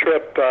road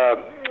trip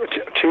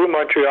to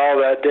Montreal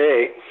that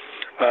day,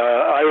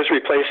 I was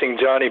replacing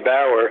Johnny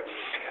Bauer,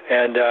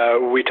 and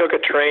we took a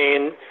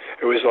train.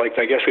 It was like,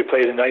 I guess we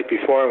played the night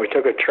before, and we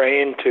took a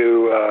train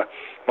to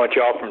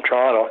Montreal from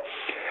Toronto.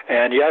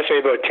 And he asked me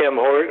about Tim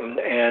Horton,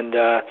 and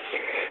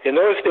in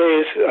those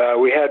days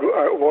we had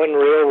one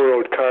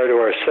railroad car to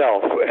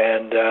ourselves,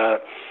 and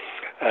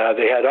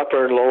they had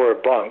upper and lower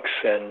bunks,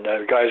 and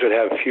guys would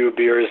have a few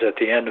beers at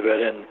the end of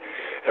it, and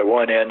at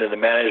one end, and the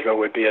management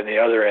would be on the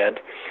other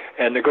end.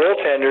 And the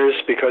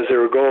goaltenders, because they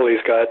were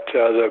goalies, got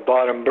the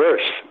bottom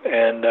berths.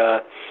 And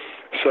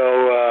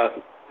so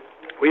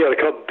we had a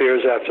couple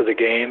beers after the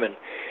game, and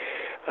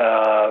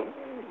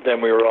then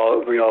we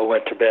all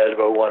went to bed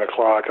about 1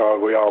 o'clock.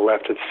 We all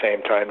left at the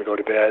same time to go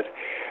to bed.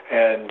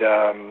 And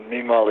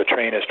meanwhile, the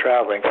train is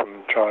traveling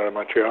from Toronto to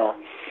Montreal.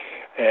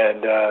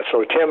 And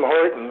so Tim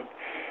Horton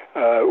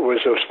was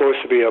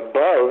supposed to be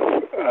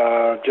above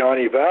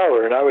Johnny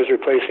Bauer, and I was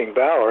replacing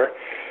Bauer.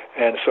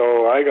 And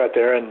so I got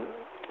there and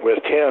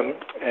with Tim,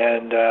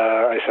 and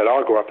I said,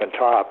 I'll go up on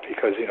top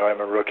because,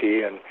 I'm a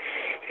rookie, and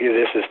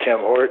this is Tim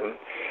Horton.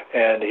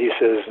 And he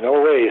says,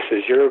 no way. He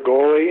says, you're a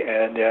goalie,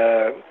 and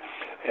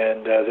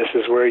this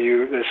is where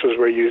you're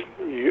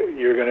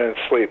going to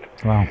sleep.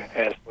 Wow.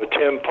 And so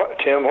Tim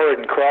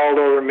Horton crawled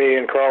over me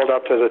and crawled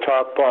up to the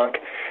top bunk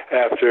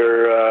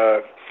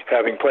after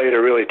having played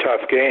a really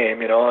tough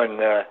game, and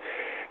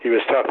he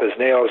was tough as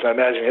nails. And I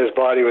imagine his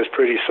body was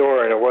pretty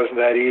sore, and it wasn't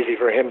that easy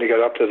for him to get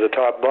up to the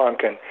top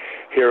bunk. And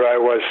here I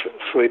was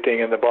sleeping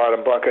in the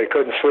bottom bunk. I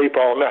couldn't sleep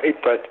all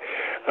night, but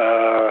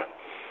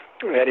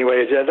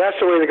anyway, that's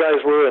the way the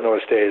guys were in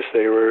those days.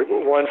 They were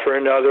one for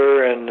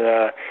another, and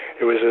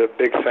it was a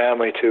big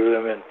family to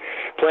them. And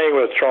playing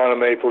with Toronto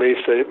Maple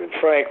Leafs,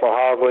 Frank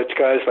Mahovlich,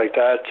 guys like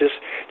that, just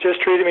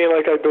treated me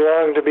like I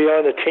belonged to be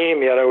on the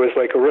team. Yet I was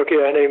like a rookie.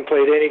 I hadn't even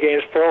played any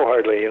games pro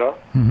hardly,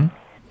 Mm-hmm.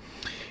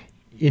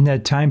 In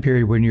that time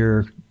period when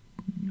you're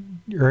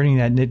earning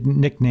that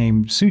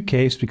nickname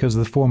Suitcase because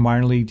of the 4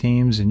 minor league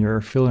teams and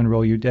your fill-in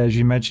role, as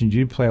you mentioned,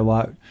 you play a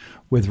lot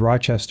with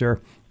Rochester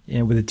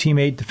and with a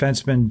teammate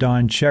defenseman,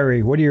 Don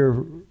Cherry. What are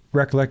your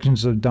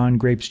recollections of Don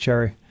Grapes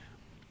Cherry?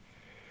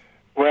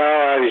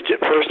 Well,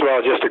 first of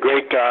all, just a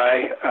great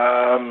guy.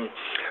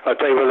 I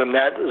played with him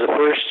that the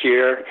first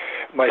year.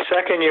 My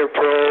second year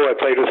pro, I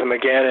played with him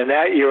again, and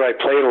that year I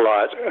played a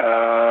lot.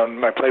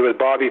 I played with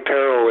Bobby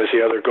Perro as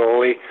the other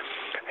goalie,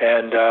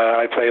 and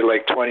I played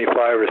like 25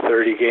 or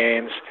 30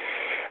 games.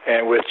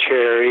 And with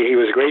Cherry, he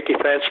was a great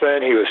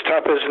defenseman. He was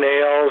tough as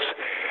nails.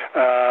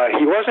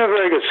 He wasn't a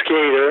very good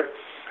skater,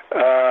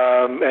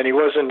 and he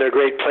wasn't a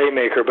great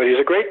playmaker, but he's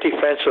a great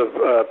defensive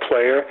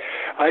player.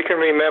 I can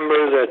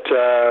remember that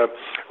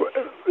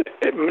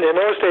in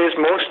those days,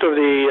 most of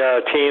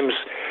the teams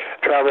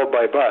traveled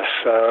by bus.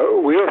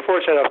 We were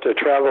fortunate enough to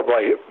travel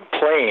by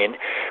plane,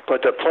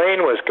 but the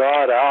plane was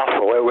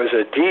god-awful. It was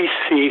a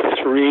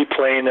DC-3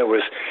 plane that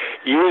was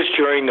used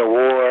during the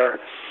war,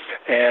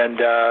 and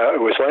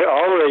it was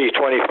already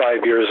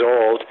 25 years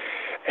old,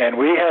 and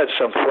we had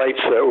some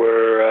flights that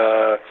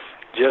were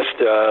just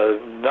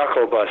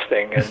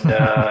knuckle-busting. And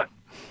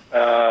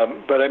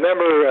but I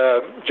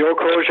remember Joe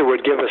Crozier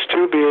would give us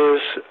 2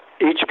 beers,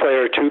 each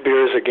player 2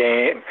 beers a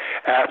game,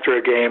 after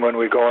a game when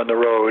we go on the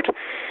road.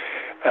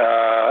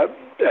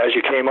 As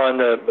you came on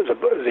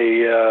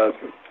the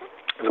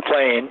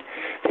plane,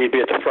 he'd be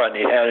at the front.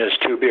 He'd hand us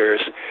 2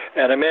 beers.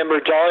 And I remember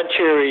Don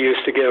Cherry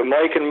used to give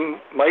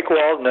Mike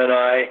Walton and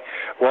I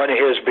one of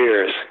his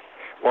beers,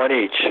 one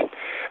each.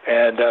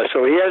 And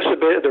so he has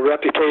the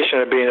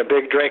reputation of being a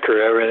big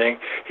drinker, everything.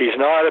 He's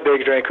not a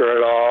big drinker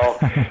at all.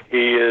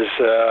 He is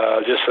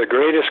just the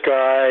greatest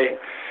guy,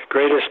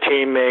 greatest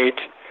teammate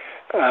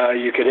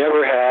you could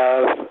ever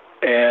have.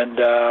 And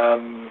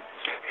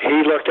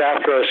he looked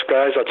after us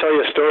guys. I'll tell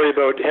you a story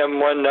about him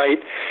one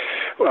night.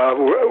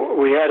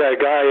 We had a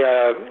guy,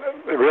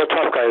 a real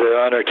tough guy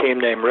on our team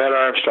named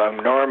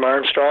Norm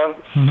Armstrong.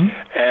 Mm-hmm.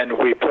 And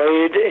we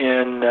played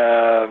in,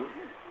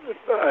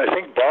 I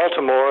think,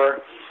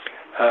 Baltimore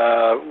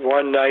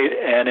one night,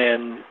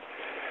 and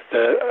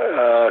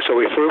so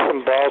we flew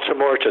from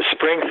Baltimore to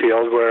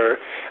Springfield, where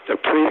the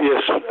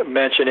previous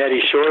mentioned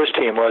Eddie Shore's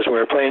team was. We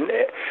were playing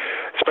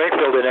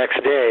Springfield the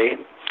next day,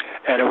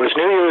 and it was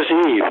New Year's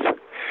Eve.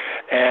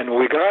 And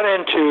we got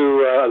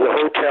into the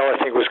hotel,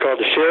 I think it was called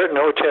the Sheraton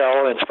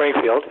Hotel in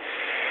Springfield,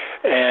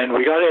 and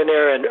we got in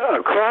there, and I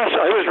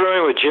was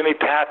rooming with Jimmy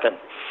Pappin,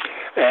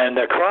 and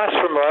across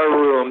from our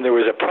room there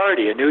was a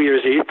party, a New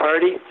Year's Eve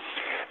party.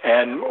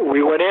 And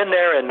we went in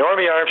there, and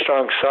Normie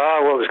Armstrong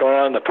saw what was going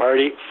on in the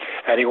party,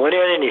 and he went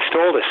in and he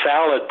stole the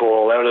salad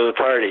bowl out of the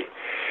party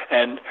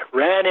and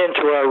ran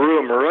into our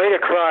room right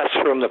across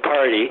from the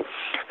party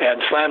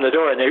and slammed the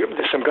door. And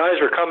some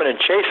guys were coming and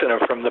chasing him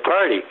from the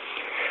party.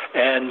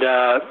 And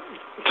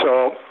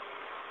so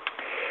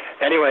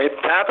anyway,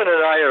 Pappin and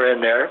I are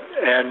in there,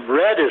 and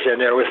Red is in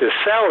there with his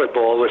salad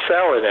bowl with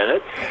salad in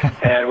it,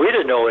 and we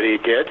didn't know what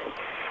he did.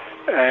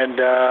 And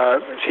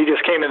he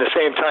just came in the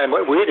same time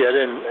we did,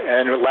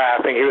 and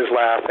laughing. He was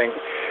laughing.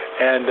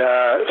 And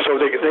so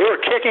they were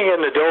kicking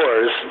in the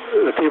doors,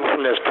 the people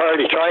from this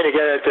party, trying to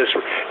get at this.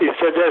 He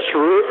said, "This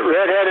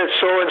red-headed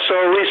so-and-so,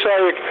 we saw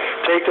you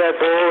take that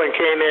bowl and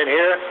came in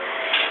here."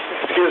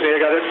 Excuse me,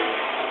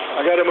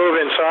 I got to move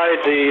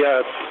inside.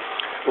 The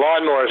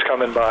lawnmower's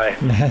coming by.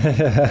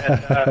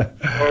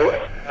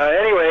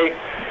 Anyway,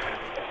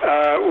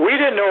 we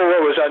didn't know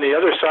what was on the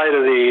other side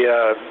of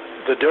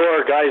the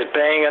door, guys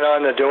banging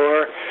on the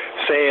door,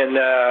 saying,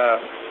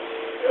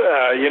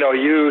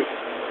 you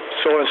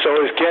so-and-so,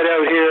 get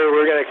out here,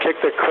 we're going to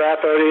kick the crap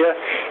out of you.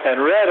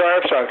 And Red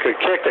Armstrong could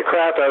kick the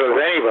crap out of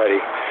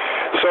anybody.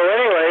 So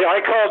anyway,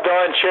 I called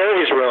Don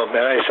Cherry's room,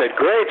 and I said,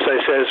 "Grapes,"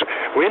 I says,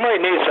 "we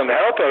might need some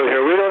help out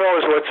here. We don't know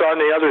what's on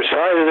the other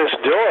side of this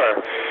door."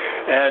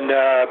 And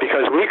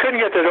because we couldn't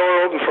get the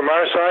door open from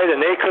our side,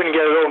 and they couldn't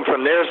get it open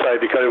from their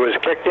side because it was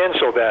kicked in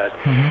so bad.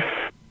 Mm-hmm.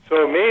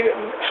 So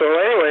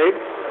anyway,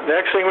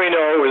 next thing we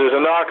know, there's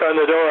a knock on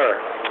the door,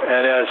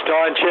 and it's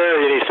Don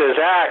Cherry, and he says,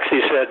 "Axe,"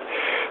 he said,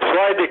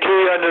 "slide the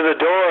key under the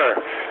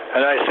door."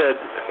 And I said,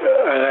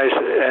 I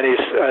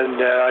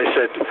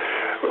said,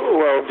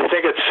 "Well, do you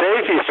think it's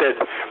safe?" He said,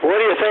 "What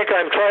do you think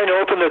I'm trying to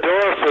open the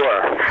door for?"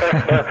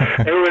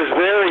 It was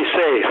very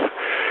safe.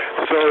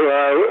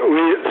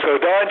 So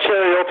Don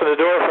Cherry opened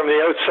the door from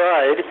the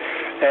outside,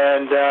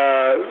 and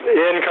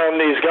in come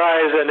these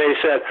guys, and they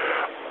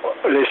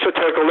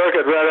took a look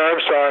at Red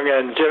Armstrong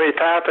and Jimmy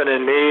Pappin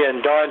and me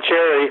and Don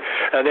Cherry,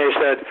 and they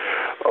said,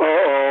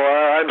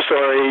 I'm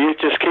sorry, you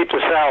just keep the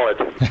salad."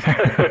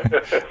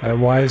 A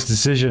wise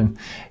decision.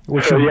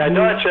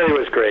 Don Cherry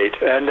was great,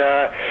 and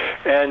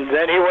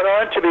then he went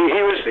on to be. He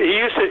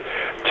used to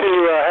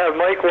have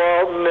Mike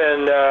Walton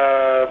and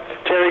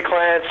Terry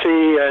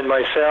Clancy and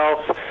myself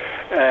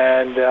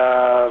and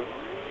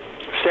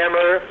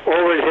Stemmer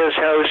over to his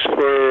house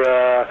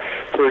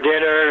for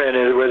dinner,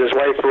 and with his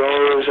wife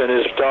Rose and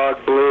his dog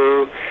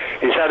Blue.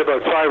 He's had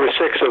about 5 or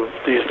 6 of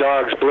these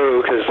dogs,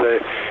 Blue, because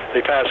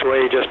they pass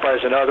away. He just buys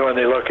another one.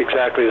 They look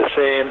exactly the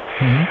same.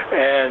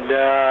 And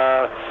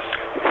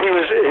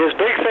his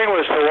big thing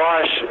was to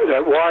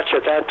watch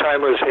at that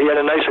time was he had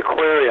a nice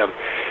aquarium,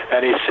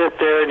 and he'd sit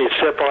there and he'd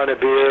sip on a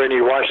beer and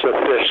he'd watch the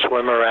fish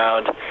swim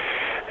around.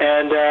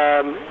 And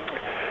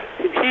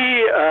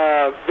he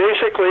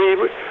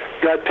basically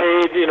got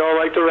paid,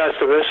 like the rest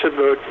of us,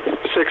 about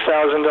 $6,000,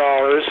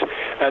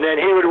 and then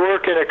he would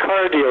work in a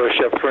car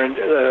dealership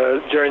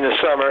during the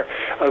summer.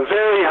 A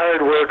very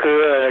hard worker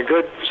and a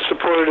good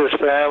supported his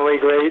family,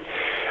 great.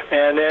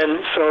 And then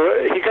so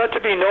he got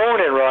to be known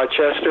in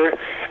Rochester.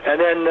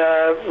 And then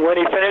when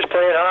he finished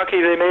playing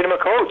hockey, they made him a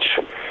coach.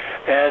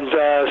 And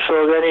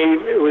so then he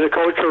was a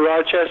coach for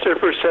Rochester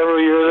for several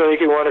years. I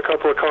think he won a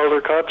couple of Calder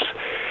Cups.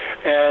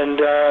 And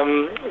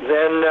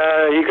then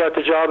he got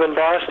the job in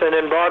Boston,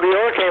 and Bobby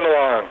Orr came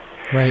along,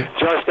 right,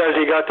 just as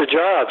he got the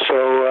job. So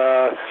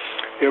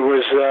it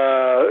was,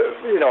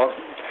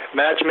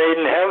 match made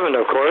in heaven,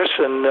 of course.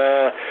 And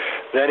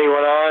then he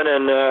went on,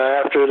 and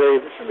after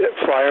they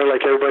fired,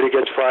 like everybody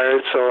gets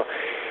fired, so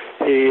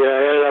he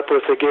ended up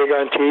with a gig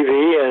on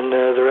TV, and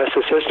the rest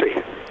is history.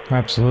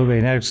 Absolutely,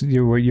 and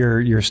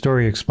your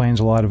story explains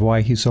a lot of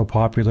why he's so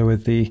popular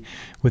with the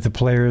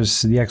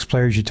players, the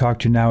ex-players you talk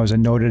to now. As I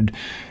noted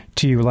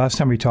to you last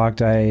time we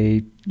talked,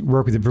 I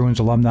work with the Bruins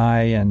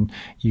alumni, and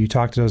you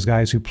talked to those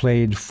guys who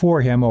played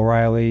for him,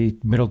 O'Reilly,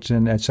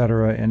 Middleton,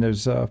 etc. And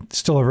there's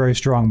still a very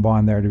strong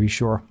bond there, to be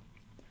sure.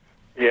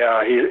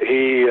 Yeah,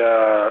 he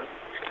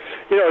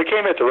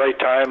came at the right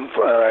time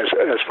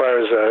as far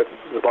as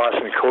the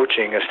Boston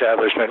coaching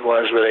establishment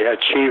was, where they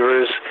had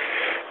Cheevers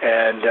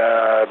and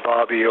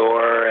Bobby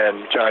Orr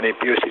and Johnny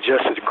Busey,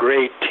 just a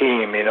great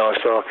team,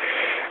 So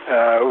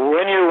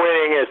when you're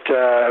winning,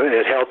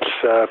 it helps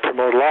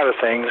promote a lot of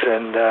things.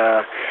 And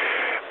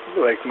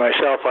like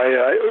myself,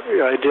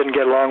 I didn't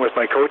get along with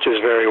my coaches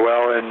very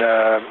well, and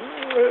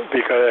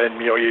because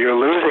you're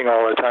losing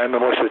all the time,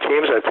 and most of the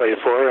teams I played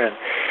for,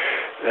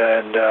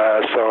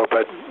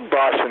 but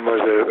Boston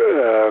was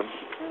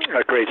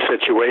a great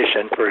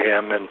situation for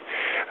him, and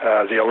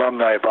the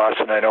alumni of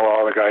Boston, I know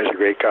all the guys are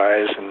great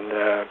guys, and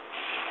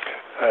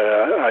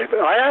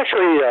I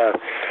actually,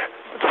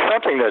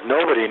 something that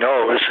nobody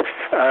knows,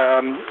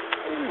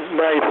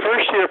 my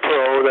first year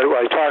pro that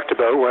I talked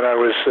about when I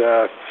was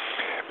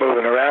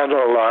moving around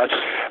a lot,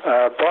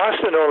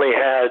 Boston only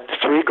had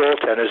 3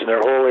 goaltenders in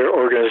their whole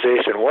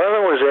organization. One of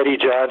them was Eddie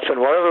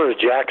Johnson, one of them was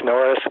Jack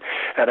Norris,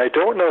 and I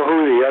don't know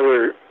who the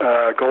other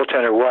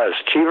goaltender was.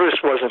 Cheevers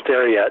wasn't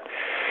there yet.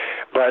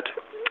 But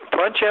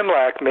Punch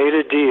Imlach made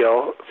a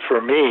deal for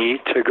me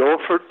to go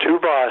to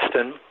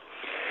Boston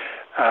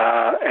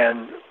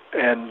and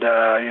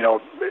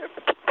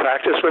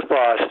practice with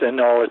Boston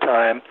all the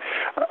time,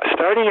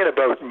 starting in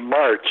about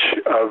March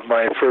of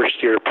my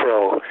first year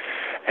pro.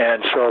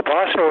 And so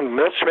Boston,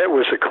 Milt Schmidt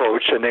was the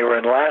coach, and they were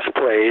in last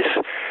place,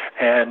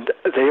 and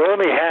they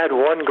only had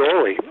one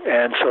goalie.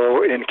 And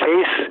so in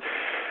case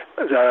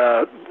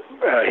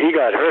he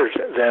got hurt,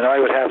 then I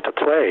would have to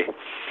play.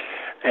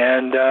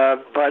 And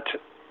but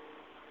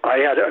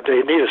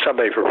they needed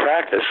somebody for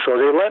practice, so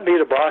they let me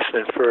to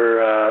Boston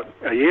for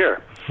a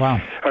year.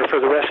 Wow. Or for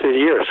the rest of the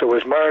year. So it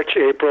was March,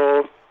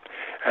 April,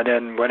 and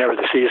then whenever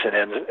the season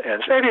ends,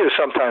 maybe it was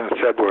sometime in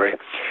February.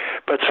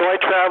 But so I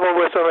traveled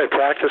with them, I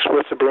practiced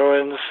with the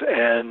Bruins,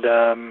 and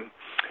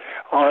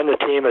on the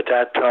team at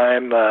that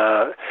time,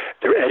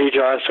 Eddie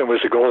Johnson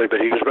was the goalie,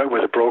 but he was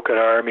with a broken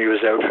arm. He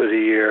was out for the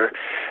year.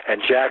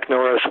 And Jack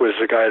Norris was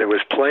the guy that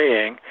was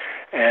playing.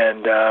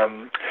 And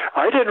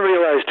I didn't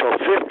realize till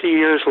 50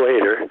 years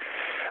later,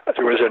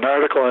 there was an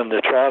article in the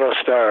Toronto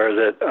Star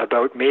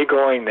about me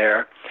going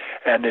there,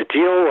 and the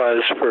deal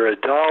was for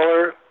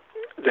 $1,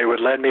 they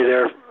would lend me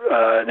there,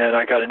 and then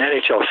I got an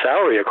NHL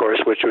salary, of course,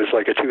 which was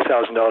like a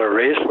 $2,000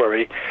 raise for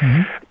me,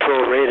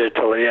 prorated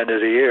till the end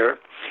of the year.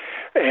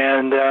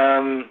 And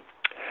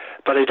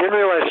but I didn't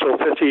realize till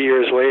 50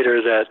 years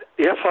later that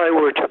if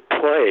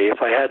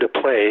I had to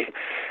play,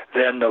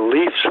 then the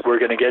Leafs were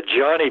going to get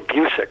Johnny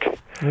Busick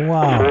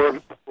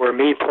for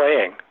me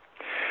playing.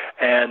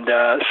 And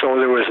so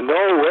there was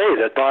no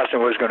way that Boston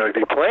was going to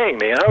be playing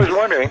me. And I was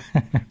wondering,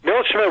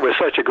 Milt Schmidt was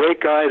such a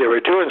great guy. They were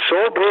doing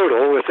so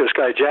brutal with this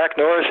guy Jack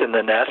Norris in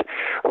the net.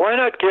 Why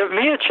not give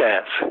me a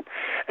chance?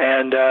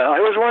 And I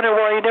was wondering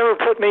why he never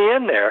put me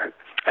in there.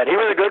 And he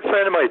was a good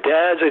friend of my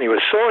dad's, and he was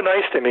so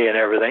nice to me and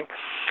everything.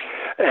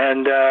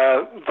 And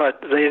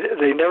but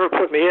they never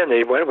put me in.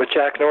 They went with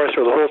Jack Norris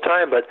for the whole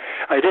time. But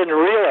I didn't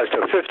realize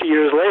till 50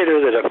 years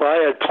later that if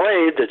I had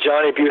played, that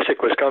Johnny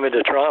Busick was coming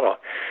to Toronto.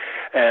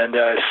 And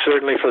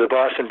certainly for the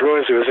Boston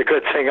Bruins, it was a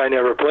good thing I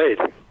never played.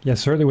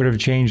 Yes, certainly would have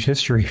changed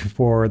history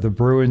for the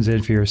Bruins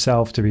and for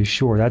yourself, to be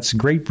sure. That's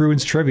great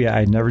Bruins trivia.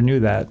 I never knew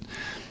that.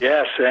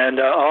 Yes, and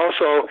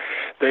also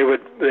they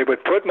would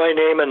put my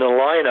name in the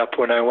lineup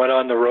when I went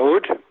on the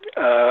road,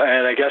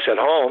 and I guess at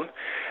home.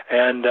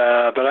 And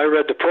but I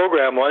read the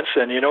program once,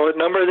 and you know what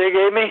number they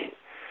gave me?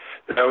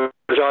 I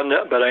was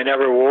on, but I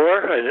never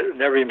wore. I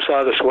never even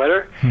saw the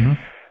sweater. Mm-hmm.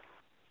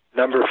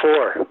 Number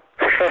 4.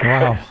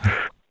 Wow.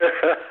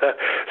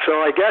 So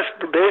I guess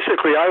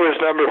basically I was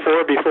number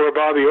 4 before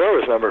Bobby Orr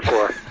was number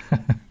 4.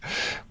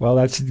 Well,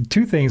 that's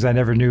two things I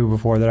never knew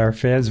before that our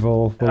fans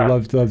will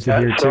love to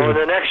hear too. So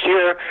the next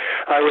year,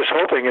 I was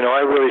hoping,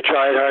 I really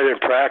tried hard in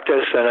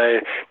practice, and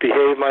I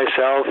behaved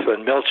myself,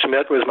 and Milt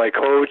Schmidt was my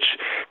coach,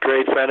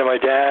 great friend of my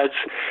dad's,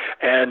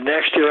 and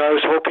next year I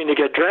was hoping to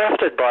get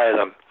drafted by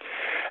them.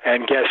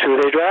 And guess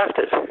who they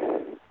drafted?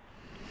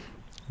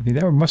 I mean,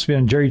 that must have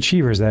been Jerry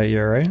Cheevers that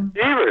year, right?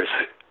 Cheevers.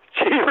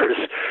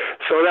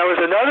 So that was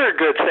another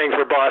good thing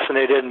for Boston.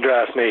 They didn't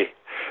draft me.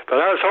 But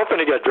I was hoping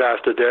to get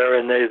drafted there,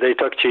 and they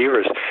took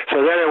Cheevers.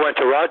 So then I went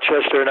to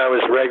Rochester, and I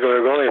was a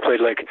regular goalie. I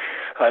played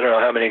I don't know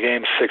how many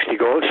games, 60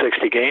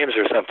 games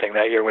or something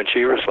that year when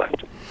Cheevers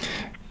left.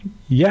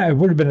 Yeah, it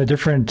would have been a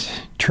different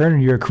turn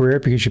in your career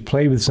because you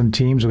played with some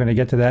teams. We're going to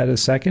get to that in a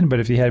second. But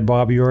if you had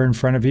Bobby Orr in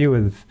front of you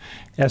with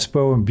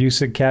Espo and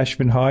Busick,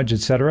 Cashman, Hodge,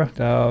 etc.,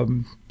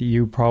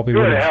 you probably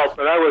would have helped.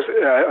 But I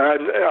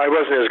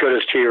wasn't as good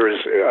as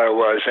Cheevers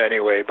was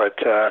anyway. But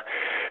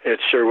it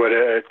sure would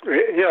have.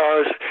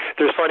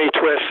 There's funny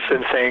twists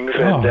and things,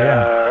 and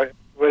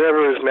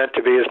whatever is meant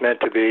to be is meant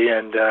to be,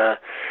 and.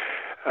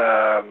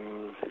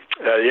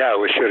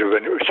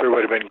 It sure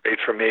would have been great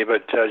for me.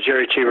 But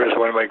Jerry Cheever is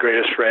one of my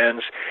greatest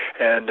friends,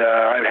 and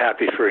I'm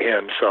happy for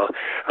him. So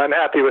I'm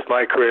happy with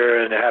my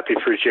career and happy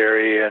for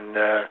Jerry and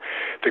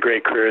the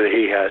great career that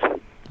he had.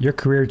 Your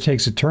career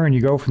takes a turn.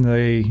 You go from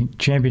the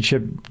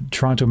championship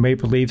Toronto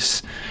Maple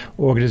Leafs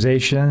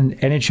organization.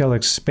 NHL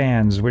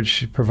expands,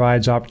 which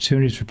provides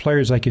opportunities for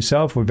players like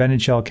yourself with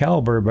NHL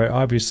caliber, but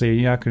obviously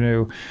you're not going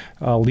to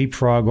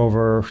leapfrog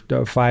over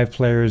 5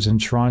 players in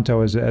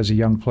Toronto as a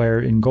young player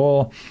in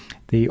goal.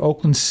 The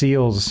Oakland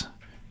Seals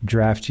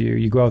draft you.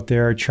 You go out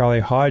there. Charlie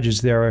Hodge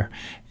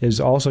is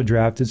also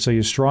drafted, so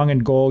you're strong in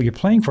goal. You're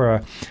playing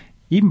for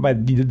even by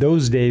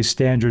those days'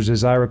 standards,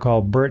 as I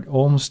recall, Bert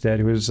Olmsted,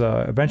 who was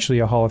eventually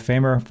a Hall of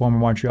Famer, former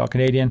Montreal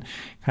Canadian,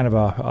 kind of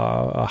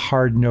a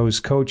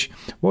hard-nosed coach.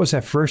 What was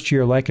that first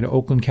year like in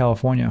Oakland,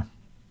 California?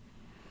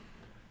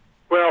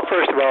 Well,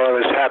 first of all, I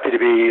was happy to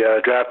be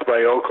drafted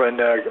by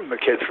Oakland. I'm a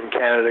kid from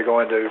Canada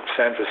going to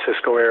San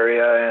Francisco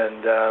area,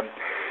 and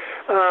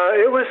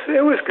it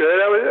was good.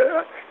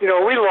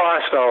 We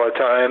lost all the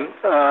time.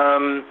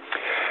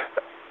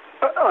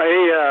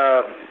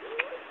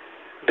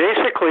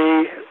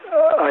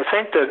 I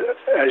think that,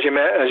 as you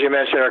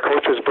mentioned, our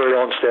coach was Bert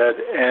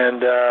Olmsted,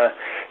 and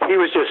he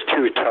was just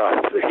too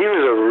tough. He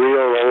was a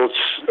real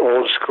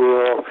old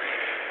school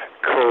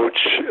coach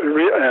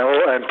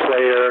and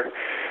player,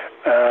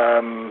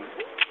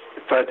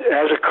 but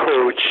as a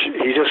coach,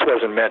 he just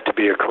wasn't meant to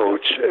be a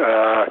coach.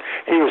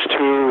 He was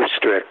too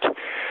strict.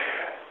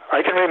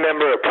 I can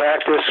remember a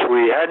practice,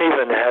 we hadn't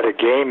even had a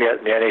game yet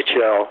in the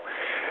NHL,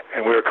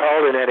 and we were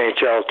called an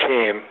NHL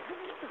team,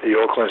 the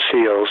Oakland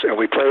Seals, and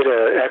we played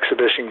an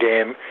exhibition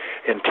game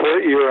in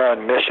Port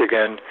Huron,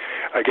 Michigan,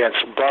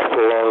 against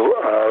Buffalo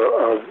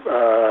of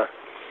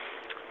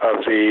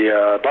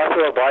the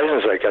Buffalo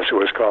Bisons, I guess it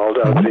was called,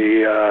 of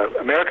the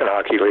American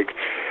Hockey League.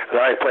 And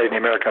I played in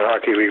the American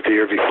Hockey League the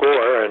year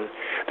before, and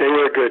they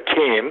were a good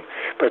team,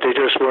 but they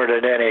just weren't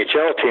an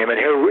NHL team. And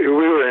here we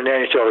were an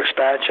NHL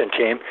expansion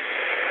team,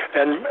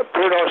 and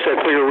Bert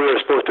Olmsted figured we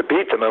were supposed to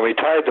beat them, and we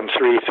tied them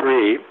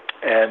 3-3.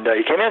 And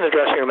he came in the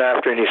dressing room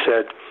after, and he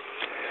said,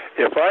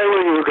 "If I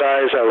were you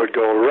guys, I would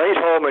go right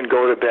home and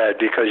go to bed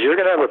because you're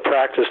going to have a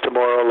practice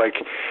tomorrow like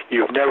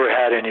you've never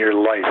had in your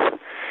life."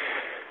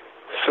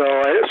 So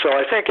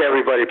I think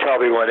everybody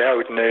probably went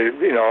out and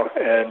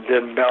and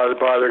didn't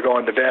bother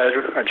going to bed.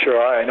 I'm sure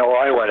I know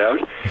I went out.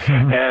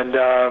 And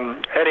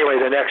anyway,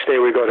 the next day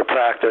we go to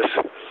practice,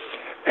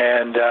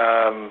 and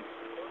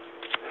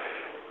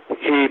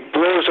he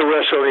blows a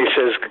whistle. And he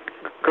says,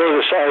 "Go to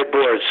the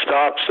sideboard,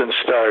 stops and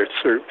starts."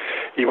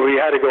 We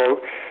had to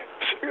go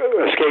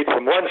skate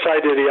from one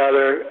side to the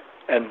other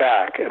and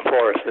back and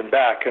forth and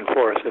back and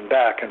forth and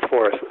back and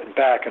forth and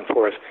back and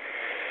forth.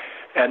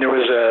 And there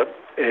was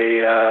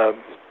a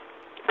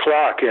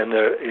clock in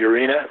the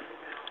arena,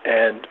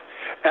 and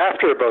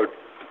after about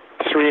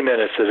 3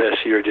 minutes of this,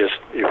 you've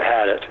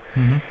had it.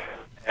 Mm-hmm.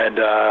 And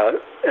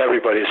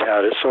everybody's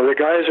had it. So the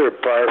guys are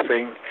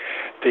barfing.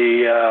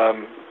 The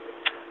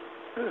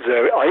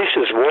ice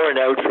is worn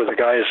out for the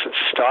guys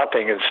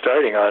stopping and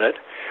starting on it,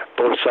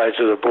 both sides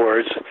of the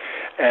boards.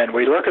 And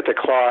we look at the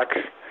clock,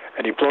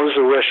 and he blows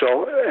the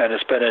whistle, and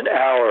it's been an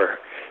hour.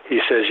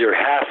 He says, "You're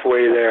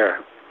halfway there."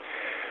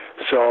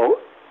 So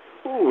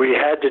we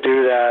had to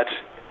do that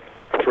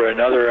for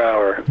another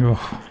hour.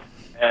 Oh.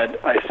 And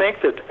I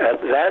think that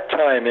at that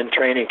time in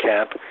training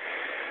camp,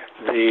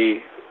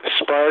 the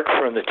spark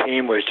from the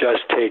team was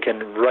just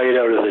taken right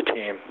out of the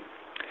team.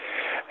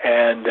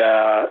 And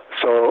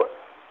so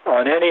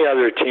on any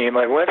other team,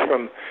 I went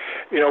from,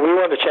 we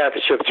won the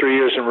championship 3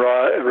 years in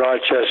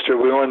Rochester.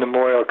 We won the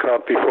Memorial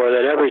Cup before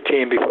that. Every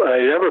team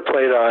I'd ever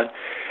played on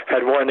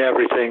had won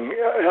everything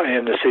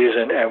in the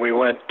season, and we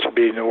went to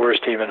be the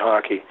worst team in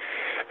hockey.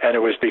 and it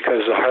was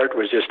because the heart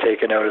was just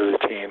taken out of the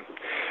team.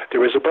 There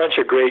was a bunch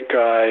of great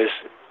guys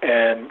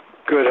and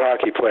good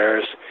hockey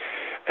players,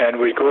 and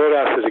we'd go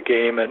out after the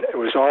game, and it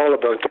was all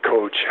about the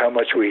coach, how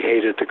much we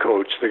hated the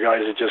coach, the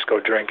guys that just go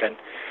drinking,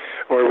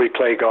 or we'd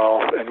play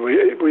golf, and we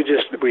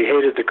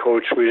hated the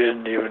coach. We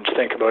didn't even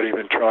think about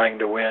even trying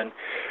to win.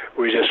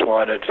 We just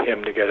wanted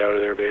him to get out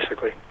of there,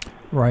 basically.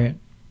 Right.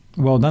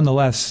 Well,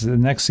 nonetheless, the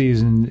next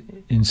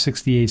season in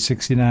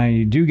 68-69,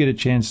 you do get a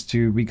chance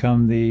to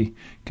become the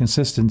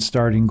consistent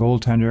starting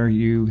goaltender.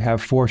 You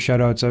have 4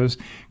 shutouts. I was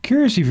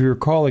curious if you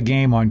recall a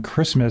game on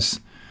Christmas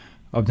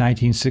of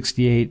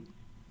 1968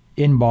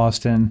 in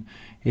Boston,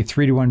 a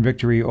 3-1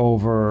 victory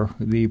over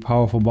the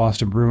powerful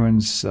Boston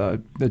Bruins,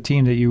 the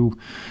team that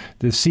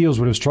the Seals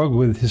would have struggled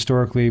with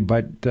historically,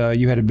 but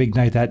you had a big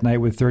night that night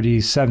with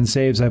 37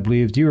 saves, I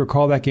believe. Do you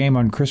recall that game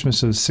on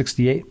Christmas of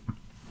 68?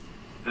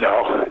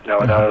 No,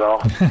 not at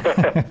all.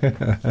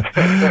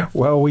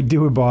 Well, we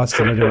do in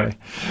Boston anyway.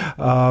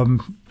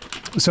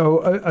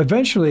 So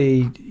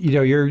eventually,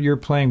 you're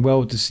playing well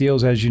with the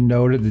Seals, as you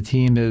noted. The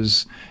team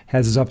has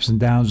its ups and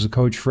downs with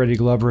Coach Freddie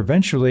Glover.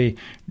 Eventually,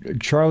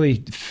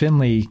 Charlie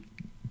Finley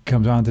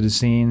comes onto the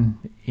scene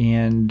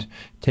and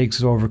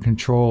takes over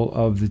control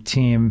of the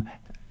team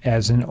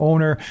as an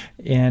owner.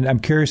 And I'm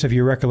curious of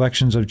your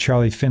recollections of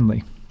Charlie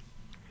Finley.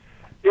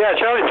 Yeah,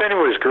 Charlie Finley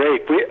was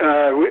great.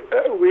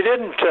 We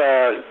didn't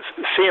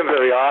see him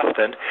very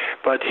often,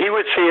 but he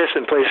would see us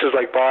in places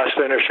like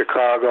Boston or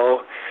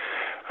Chicago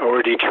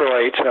or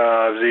Detroit,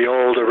 the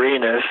old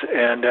arenas,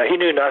 and he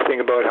knew nothing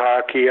about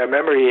hockey. I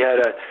remember he had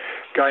a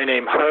guy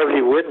named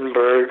Harvey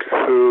Wittenberg,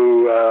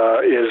 who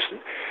is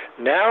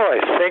now, I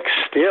think,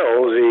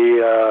 still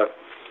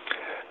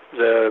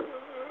the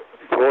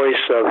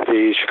voice of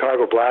the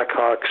Chicago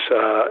Blackhawks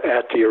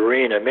at the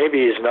arena.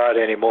 Maybe he's not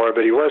anymore,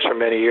 but he was for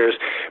many years.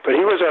 But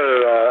he was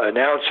our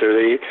announcer.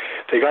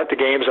 They got the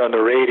games on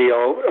the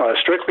radio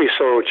strictly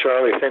so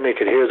Charlie Finley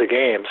could hear the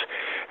games.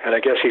 And I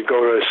guess he'd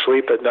go to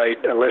sleep at night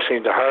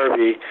listening to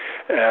Harvey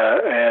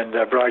and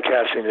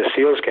broadcasting the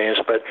Seals games.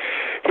 But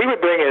he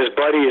would bring his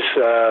buddies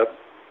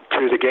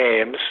to the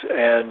games,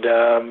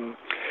 and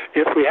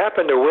if we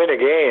happened to win a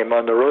game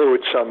on the road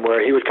somewhere,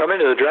 he would come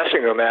into the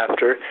dressing room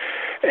after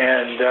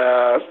and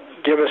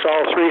give us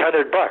all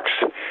 $300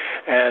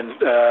 and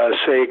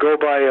say, go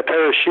buy a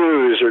pair of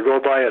shoes or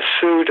go buy a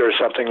suit or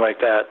something like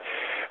that.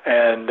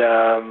 And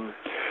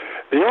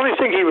the only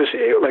thing he was,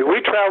 like,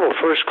 we traveled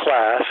first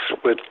class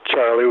with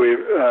Charlie. We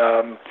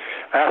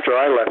after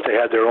I left, they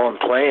had their own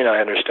plane, I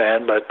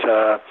understand, but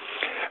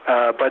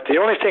the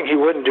only thing he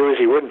wouldn't do is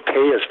he wouldn't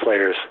pay his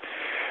players.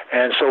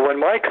 And so when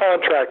my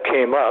contract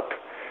came up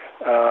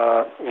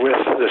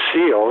with the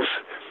Seals,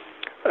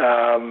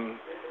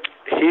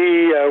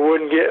 he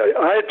wouldn't get.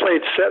 I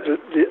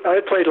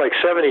had played like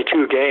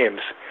 72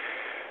 games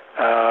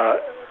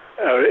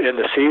in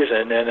the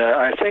season, and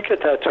I think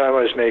at that time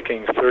I was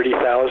making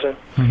 $30,000.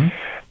 Mm-hmm.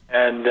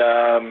 And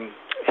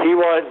he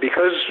wanted,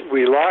 because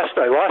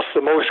I lost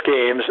the most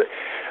games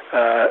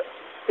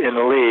in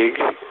the league,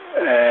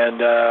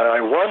 and I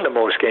won the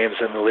most games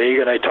in the league,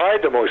 and I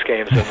tied the most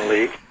games in the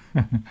league.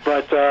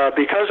 But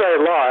because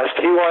I lost,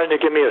 he wanted to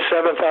give me a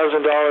 $7,000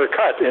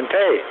 cut in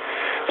pay.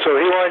 So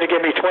he wanted to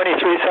give me $23,000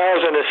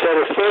 instead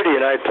of $30,000,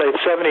 and I played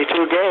 72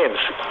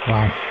 games.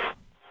 Wow.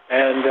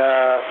 And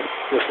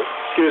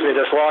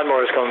this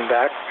lawnmower is coming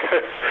back.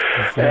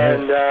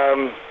 And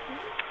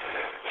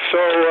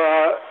so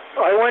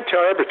I went to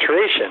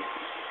arbitration,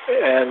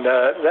 and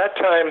that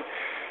time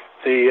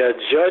the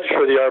judge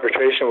for the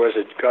arbitration was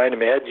a guy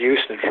named Ed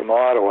Houston from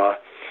Ottawa.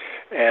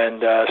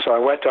 And so I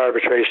went to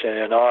arbitration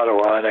in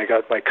Ottawa, and I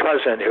got my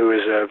cousin, who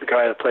is a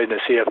guy that played in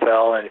the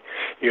CFL and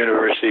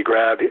university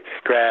grad.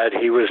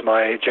 He was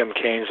Jim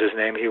Kane's his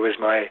name. He was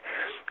my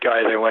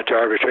guy that I went to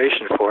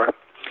arbitration for.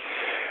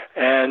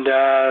 And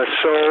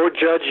so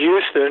Judge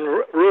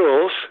Houston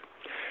rules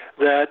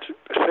that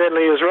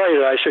Finley is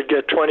right. I should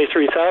get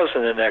 $23,000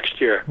 the next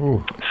year.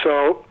 Ooh.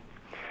 So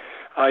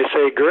I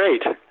say,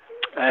 great.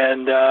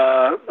 And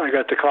I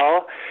got the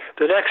call.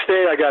 The next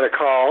day I got a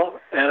call,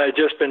 and I'd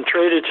just been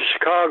traded to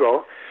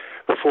Chicago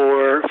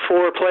for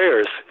 4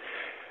 players.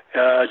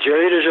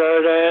 Jerry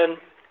Desjardins,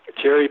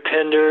 Jerry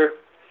Pinder,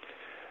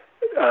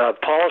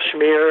 Paul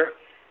Schmier,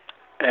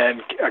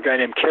 and a guy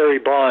named Kerry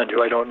Bond,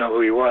 who I don't know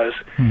who he was.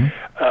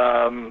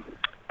 Mm-hmm.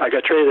 I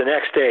got traded the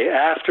next day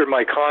after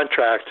my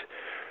contract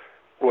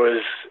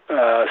was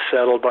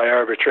settled by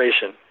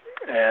arbitration.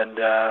 And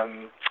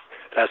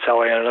that's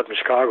how I ended up in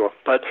Chicago.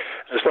 But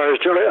as far as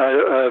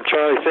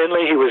Charlie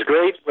Finley, he was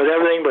great with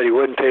everything, but he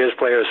wouldn't pay his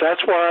players.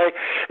 That's why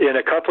in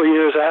a couple of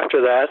years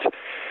after that,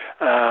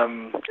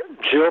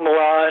 Gilles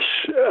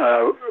Meloche,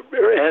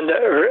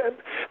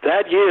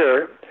 that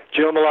year,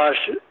 Gilles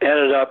Meloche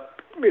ended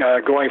up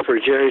going for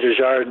Jerry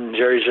Desjardins.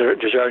 Jerry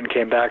Desjardins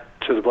came back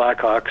to the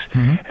Blackhawks,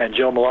 mm-hmm. and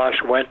Gilles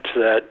Meloche went to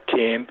that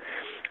team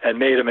and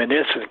made him an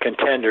instant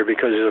contender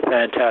because he's a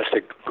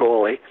fantastic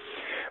goalie.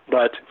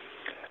 But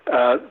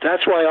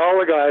that's why all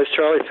the guys,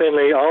 Charlie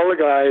Finley, all the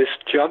guys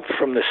jumped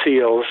from the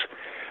Seals.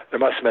 There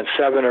must have been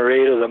 7 or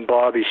 8 of them,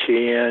 Bobby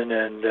Sheehan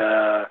and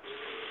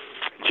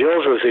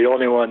Jill's was the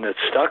only one that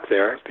stuck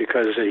there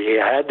because he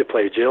had to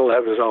play Jill.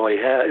 That was all he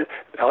had.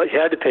 He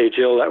had to pay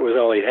Jill. That was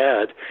all he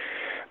had.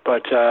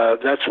 But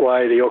that's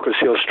why the Oakland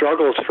Seals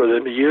struggled for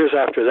the years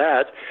after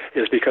that,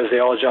 is because they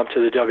all jumped to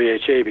the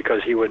WHA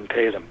because he wouldn't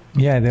pay them.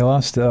 Yeah, they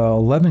lost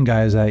 11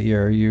 guys that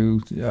year.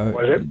 You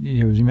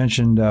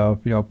mentioned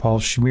Paul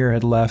Schmier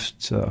had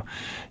left,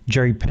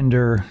 Jerry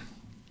Pinder,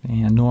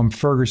 and Norm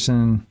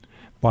Ferguson,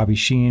 Bobby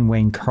Sheen,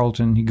 Wayne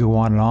Carlton. You go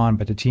on,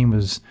 but the team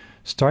was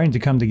starting to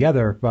come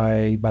together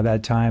by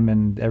that time,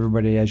 and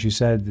everybody, as you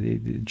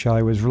said,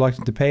 Charlie was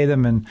reluctant to pay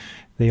them, and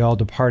they all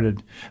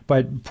departed.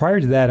 But prior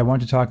to that, I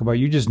want to talk about,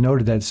 you just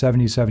noted that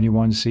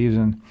 70-71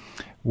 season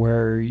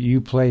where you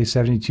play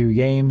 72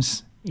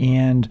 games,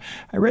 and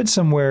I read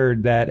somewhere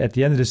that at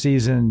the end of the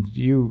season,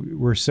 you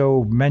were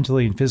so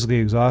mentally and physically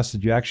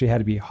exhausted, you actually had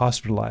to be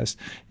hospitalized.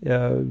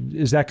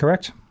 Is that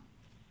correct?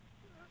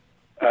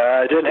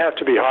 I didn't have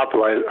to be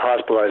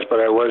hospitalized, but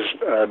I was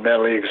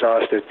mentally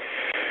exhausted.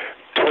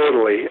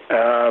 Totally.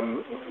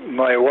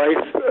 My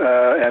wife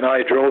and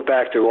I drove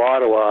back to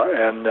Ottawa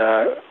and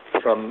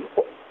from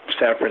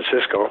San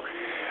Francisco,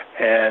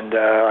 and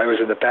I was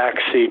in the back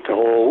seat the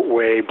whole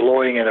way,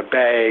 blowing in a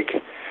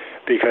bag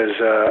because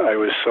I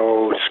was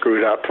so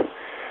screwed up.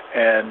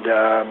 And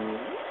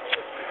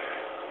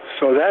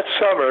so that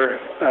summer,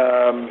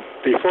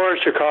 before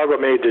Chicago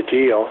made the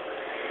deal,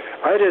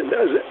 I didn't.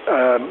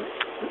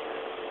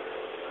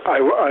 I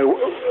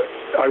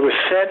was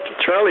sent.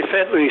 Charlie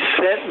Finley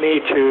sent me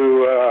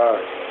to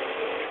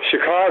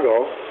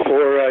Chicago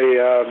for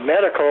a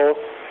medical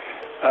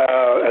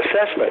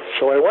assessment.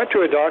 So I went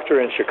to a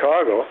doctor in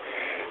Chicago,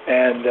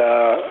 and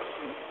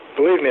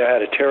believe me, I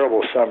had a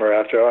terrible summer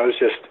after. I was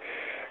just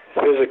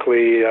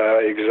physically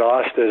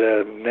exhausted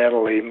and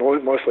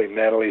mostly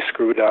mentally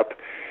screwed up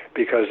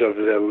because of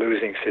the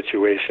losing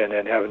situation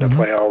and having to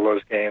play all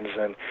those games.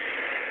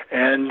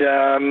 And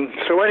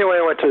so anyway,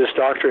 I went to this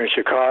doctor in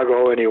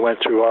Chicago, and he went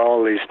through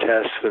all these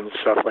tests and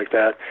stuff like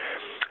that.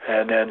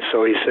 And then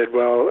so he said,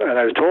 well, and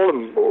I told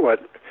him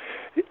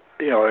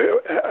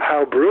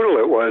how brutal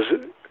it was,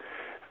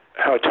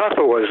 how tough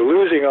it was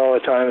losing all the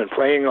time and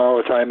playing all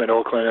the time in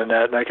Oakland and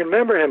that. And I can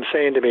remember him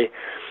saying to me,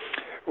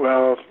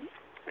 well,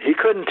 he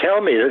couldn't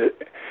tell me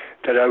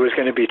that I was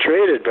going to be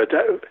traded, but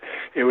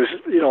I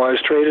was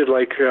traded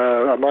like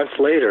a month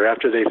later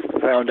after they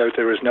found out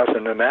there was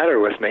nothing the matter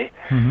with me.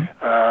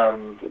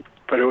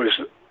 But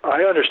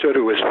I understood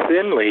it was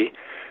Finley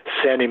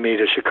sending me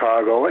to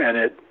Chicago, and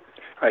it,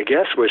 I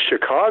guess, was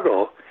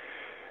Chicago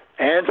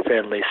and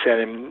Finley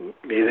sending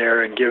me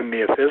there and giving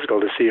me a physical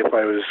to see if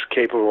I was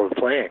capable of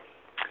playing.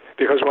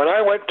 Because when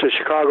I went to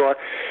Chicago,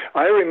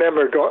 I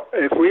remember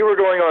if we were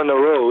going on the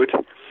road,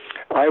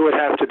 I would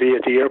have to be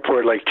at the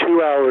airport like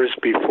 2 hours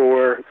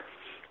before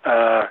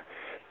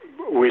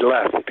we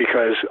left,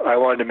 because I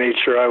wanted to make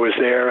sure I was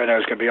there and I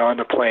was going to be on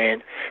the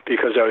plane,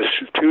 because I was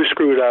too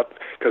screwed up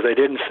because I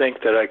didn't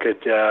think that I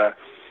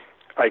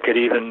could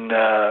even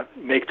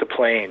make the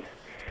plane.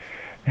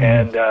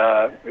 And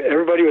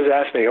everybody was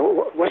asking me,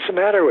 what's the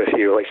matter with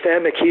you? Like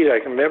Stan Mikita, I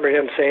can remember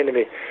him saying to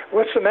me,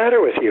 what's the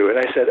matter with you? And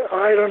I said,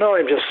 I don't know,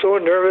 I'm just so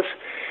nervous.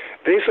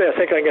 Basically, I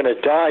think I'm going to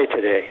die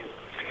today.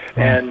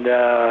 And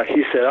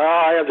he said,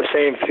 I have the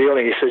same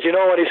feeling. He said, you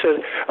know what? He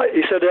said,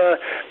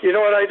 you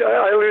know what?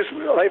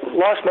 I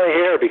lost my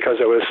hair because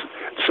I was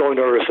so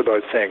nervous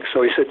about things.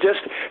 So he said, just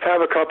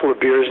have a couple of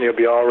beers and you'll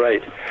be all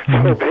right.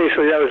 So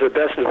basically, that was the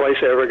best advice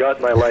I ever got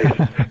in my life.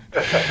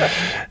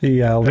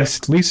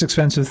 The least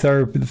expensive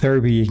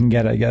therapy you can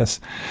get, I guess.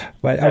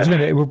 But I was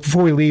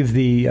before we leave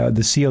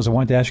the Seals, I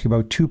wanted to ask you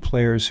about two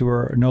players who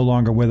are no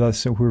longer with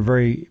us, who were a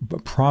very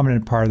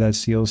prominent part of that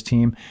Seals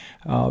team.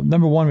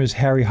 Number one was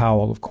Harry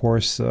Howell, of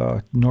course,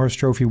 Norris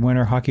Trophy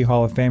winner, Hockey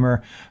Hall of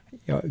Famer.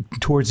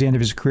 Towards the end of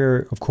his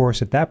career, of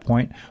course, at that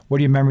point, what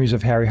are your memories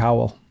of Harry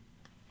Howell?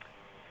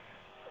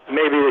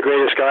 Maybe the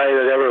greatest guy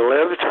that ever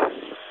lived.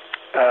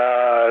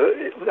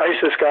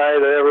 Nicest guy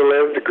that ever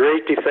lived, a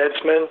great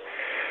defenseman,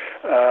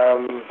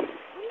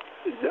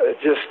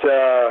 just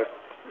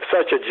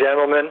such a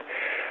gentleman.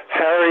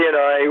 Harry and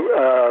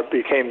I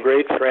became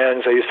great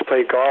friends. I used to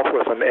play golf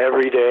with him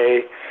every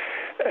day,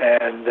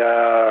 and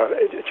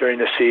during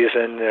the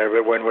season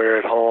when we were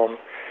at home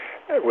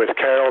with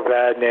Carol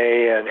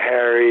Vadnais and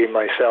Harry,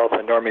 myself,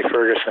 and Normie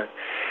Ferguson.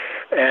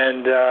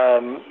 And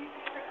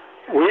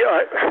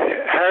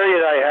Harry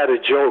and I had a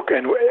joke,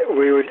 and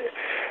we would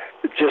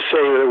just say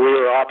that we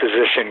were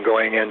opposition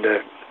going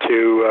into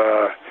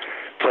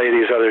play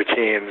these other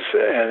teams,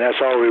 and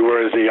that's all we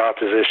were, is the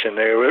opposition.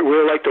 We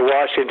were like the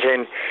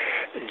Washington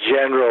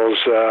Generals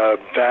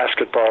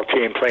basketball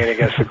team playing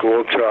against the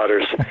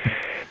Globetrotters.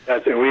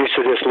 And we used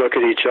to just look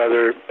at each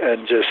other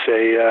and just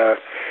say,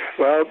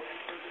 well,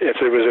 if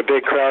there was a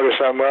big crowd or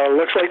something, well, it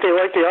looks like they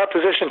like the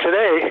opposition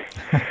today.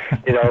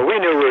 We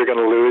knew we were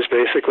going to lose,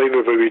 basically,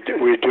 but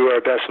we'd do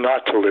our best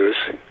not to lose.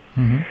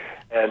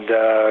 And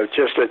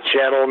just a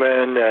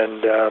gentleman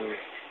and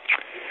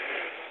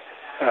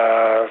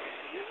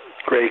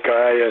great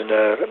guy, and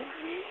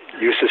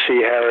used to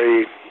see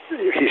Harry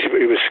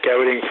he was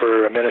scouting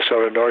for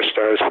Minnesota North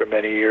Stars for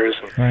many years.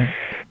 Right.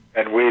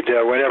 And we'd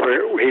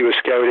whenever he was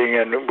scouting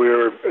and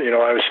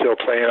I was still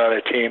playing on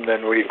a team,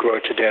 then we'd go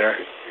out to dinner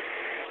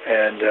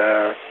and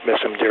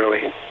miss him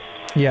dearly.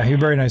 Yeah, he was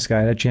a very nice guy.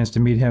 I had a chance to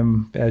meet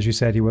him. As you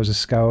said, he was a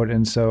scout,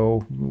 and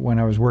so when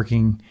I was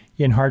working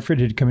in Hartford,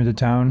 he'd come into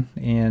town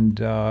and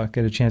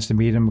get a chance to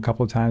meet him a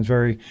couple of times.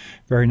 Very,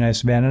 very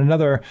nice man. And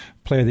another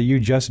player that you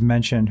just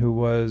mentioned, who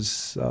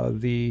was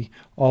the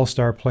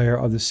all-star player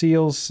of the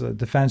Seals, a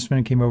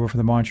defenseman, came over from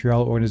the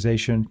Montreal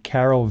organization,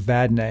 Carol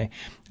Vadnais.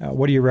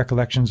 What are your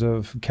recollections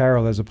of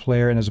Carol as a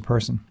player and as a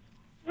person?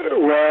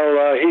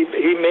 Well,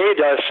 he made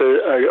us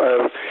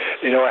a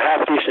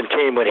half-decent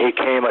team when he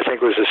came. I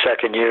think it was the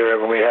second year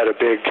when we had a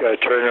big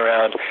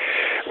turnaround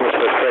with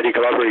the Freddie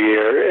Glover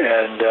year.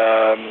 And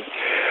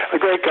a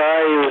great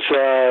guy. He was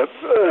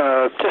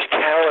just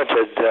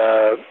talented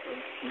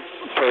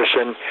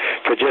person,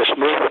 could just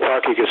move the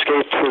puck. He could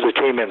skate through the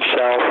team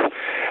himself,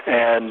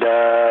 and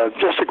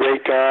just a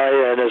great guy.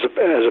 And as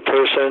a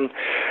person,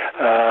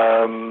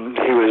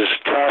 he was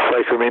tough.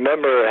 I can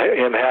remember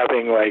him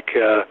having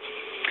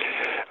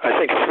I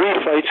think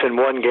 3 fights in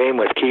one game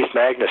with Keith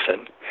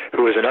Magnuson,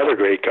 who was another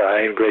great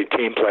guy and great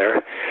team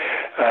player.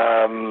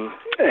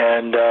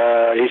 And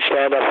he'd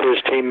stand up for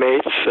his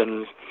teammates,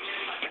 and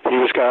he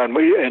was gone.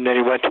 And then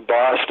he went to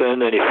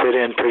Boston, and he fit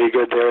in pretty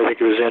good there. I think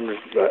he was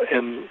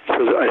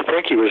I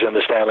think he was in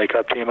the Stanley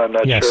Cup team. I'm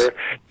not sure.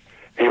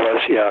 He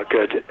was, yeah,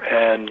 good.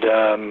 And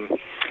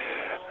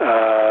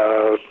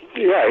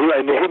he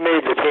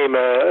made the team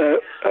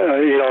a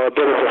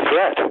bit of a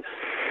threat.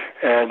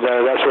 And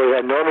that's where we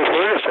had Normie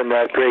Ferguson,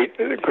 that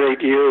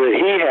great year that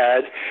he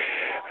had.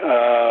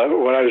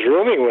 When I was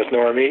rooming with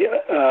Normie,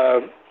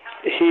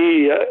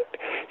 he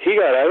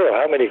got, I don't know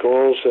how many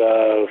goals,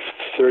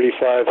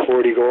 35,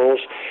 40 goals,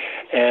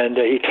 and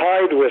he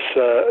tied with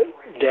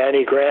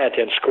Danny Grant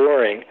in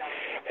scoring.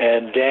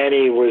 And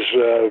Danny was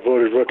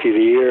voted Rookie of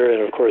the Year,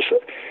 and of course,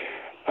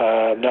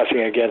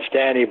 nothing against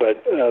Danny,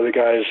 but the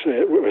guys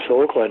with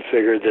Oakland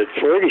figured that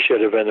Fergie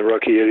should have been the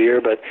Rookie of the Year.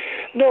 But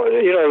no,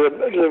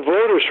 the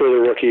voters for the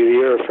Rookie of the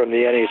Year from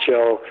the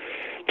NHL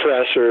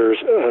press or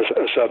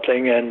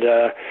something, and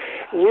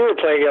we were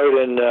playing out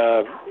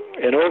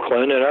in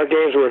Oakland, and our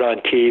games weren't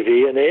on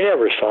TV, and they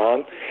never saw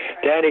him.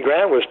 Danny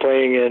Grant was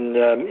playing in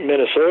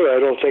Minnesota. I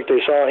don't think they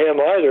saw him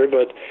either,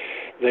 but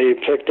they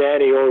picked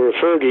Danny over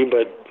Fergie,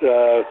 but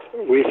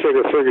we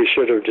figured Fergie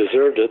should have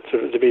deserved it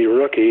to be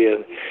rookie,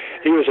 and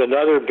he was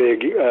another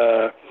big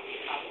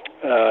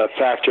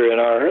factor in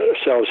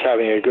ourselves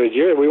having a good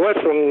year. We went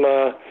from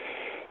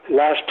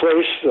last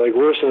place, like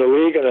worst in the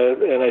league,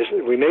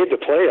 and we made the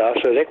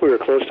playoffs. I think we were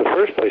close to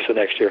first place the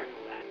next year.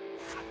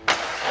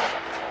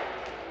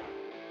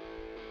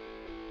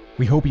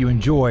 We hope you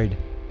enjoyed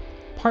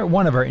part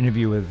 1 of our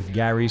interview with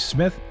Gary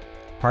Smith.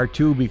 Part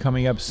 2 will be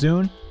coming up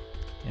soon,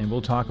 and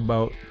we'll talk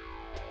about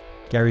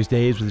Gary's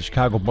days with the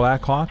Chicago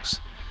Blackhawks,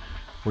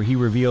 where he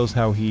reveals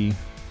how he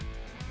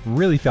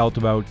really felt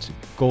about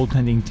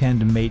goaltending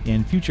tandem-mate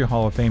and future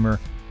Hall of Famer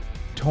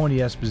Tony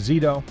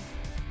Esposito.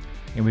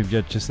 And we've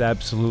got just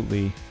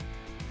absolutely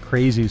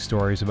crazy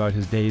stories about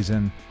his days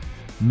in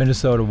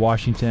Minnesota,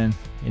 Washington,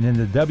 and in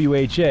the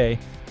WHA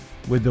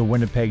with the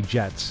Winnipeg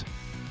Jets.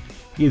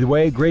 Either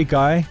way, great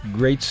guy,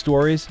 great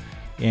stories,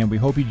 and we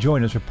hope you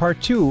join us for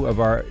part 2 of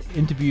our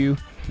interview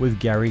with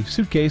Gary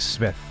Suitcase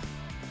Smith.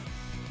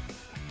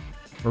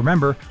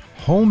 Remember,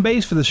 home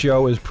base for the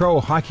show is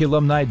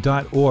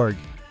prohockeyalumni.org,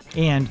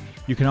 and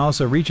you can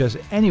also reach us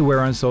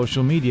anywhere on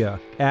social media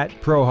at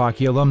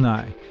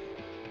ProHockeyAlumni.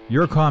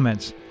 Your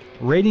comments,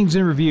 ratings,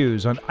 and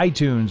reviews on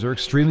iTunes are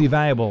extremely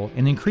valuable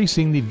in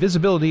increasing the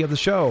visibility of the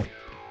show.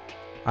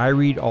 I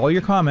read all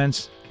your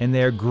comments, and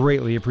they are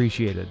greatly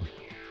appreciated.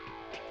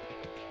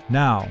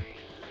 Now,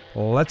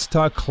 let's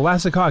talk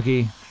classic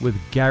hockey with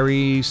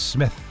Gary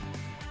Smith.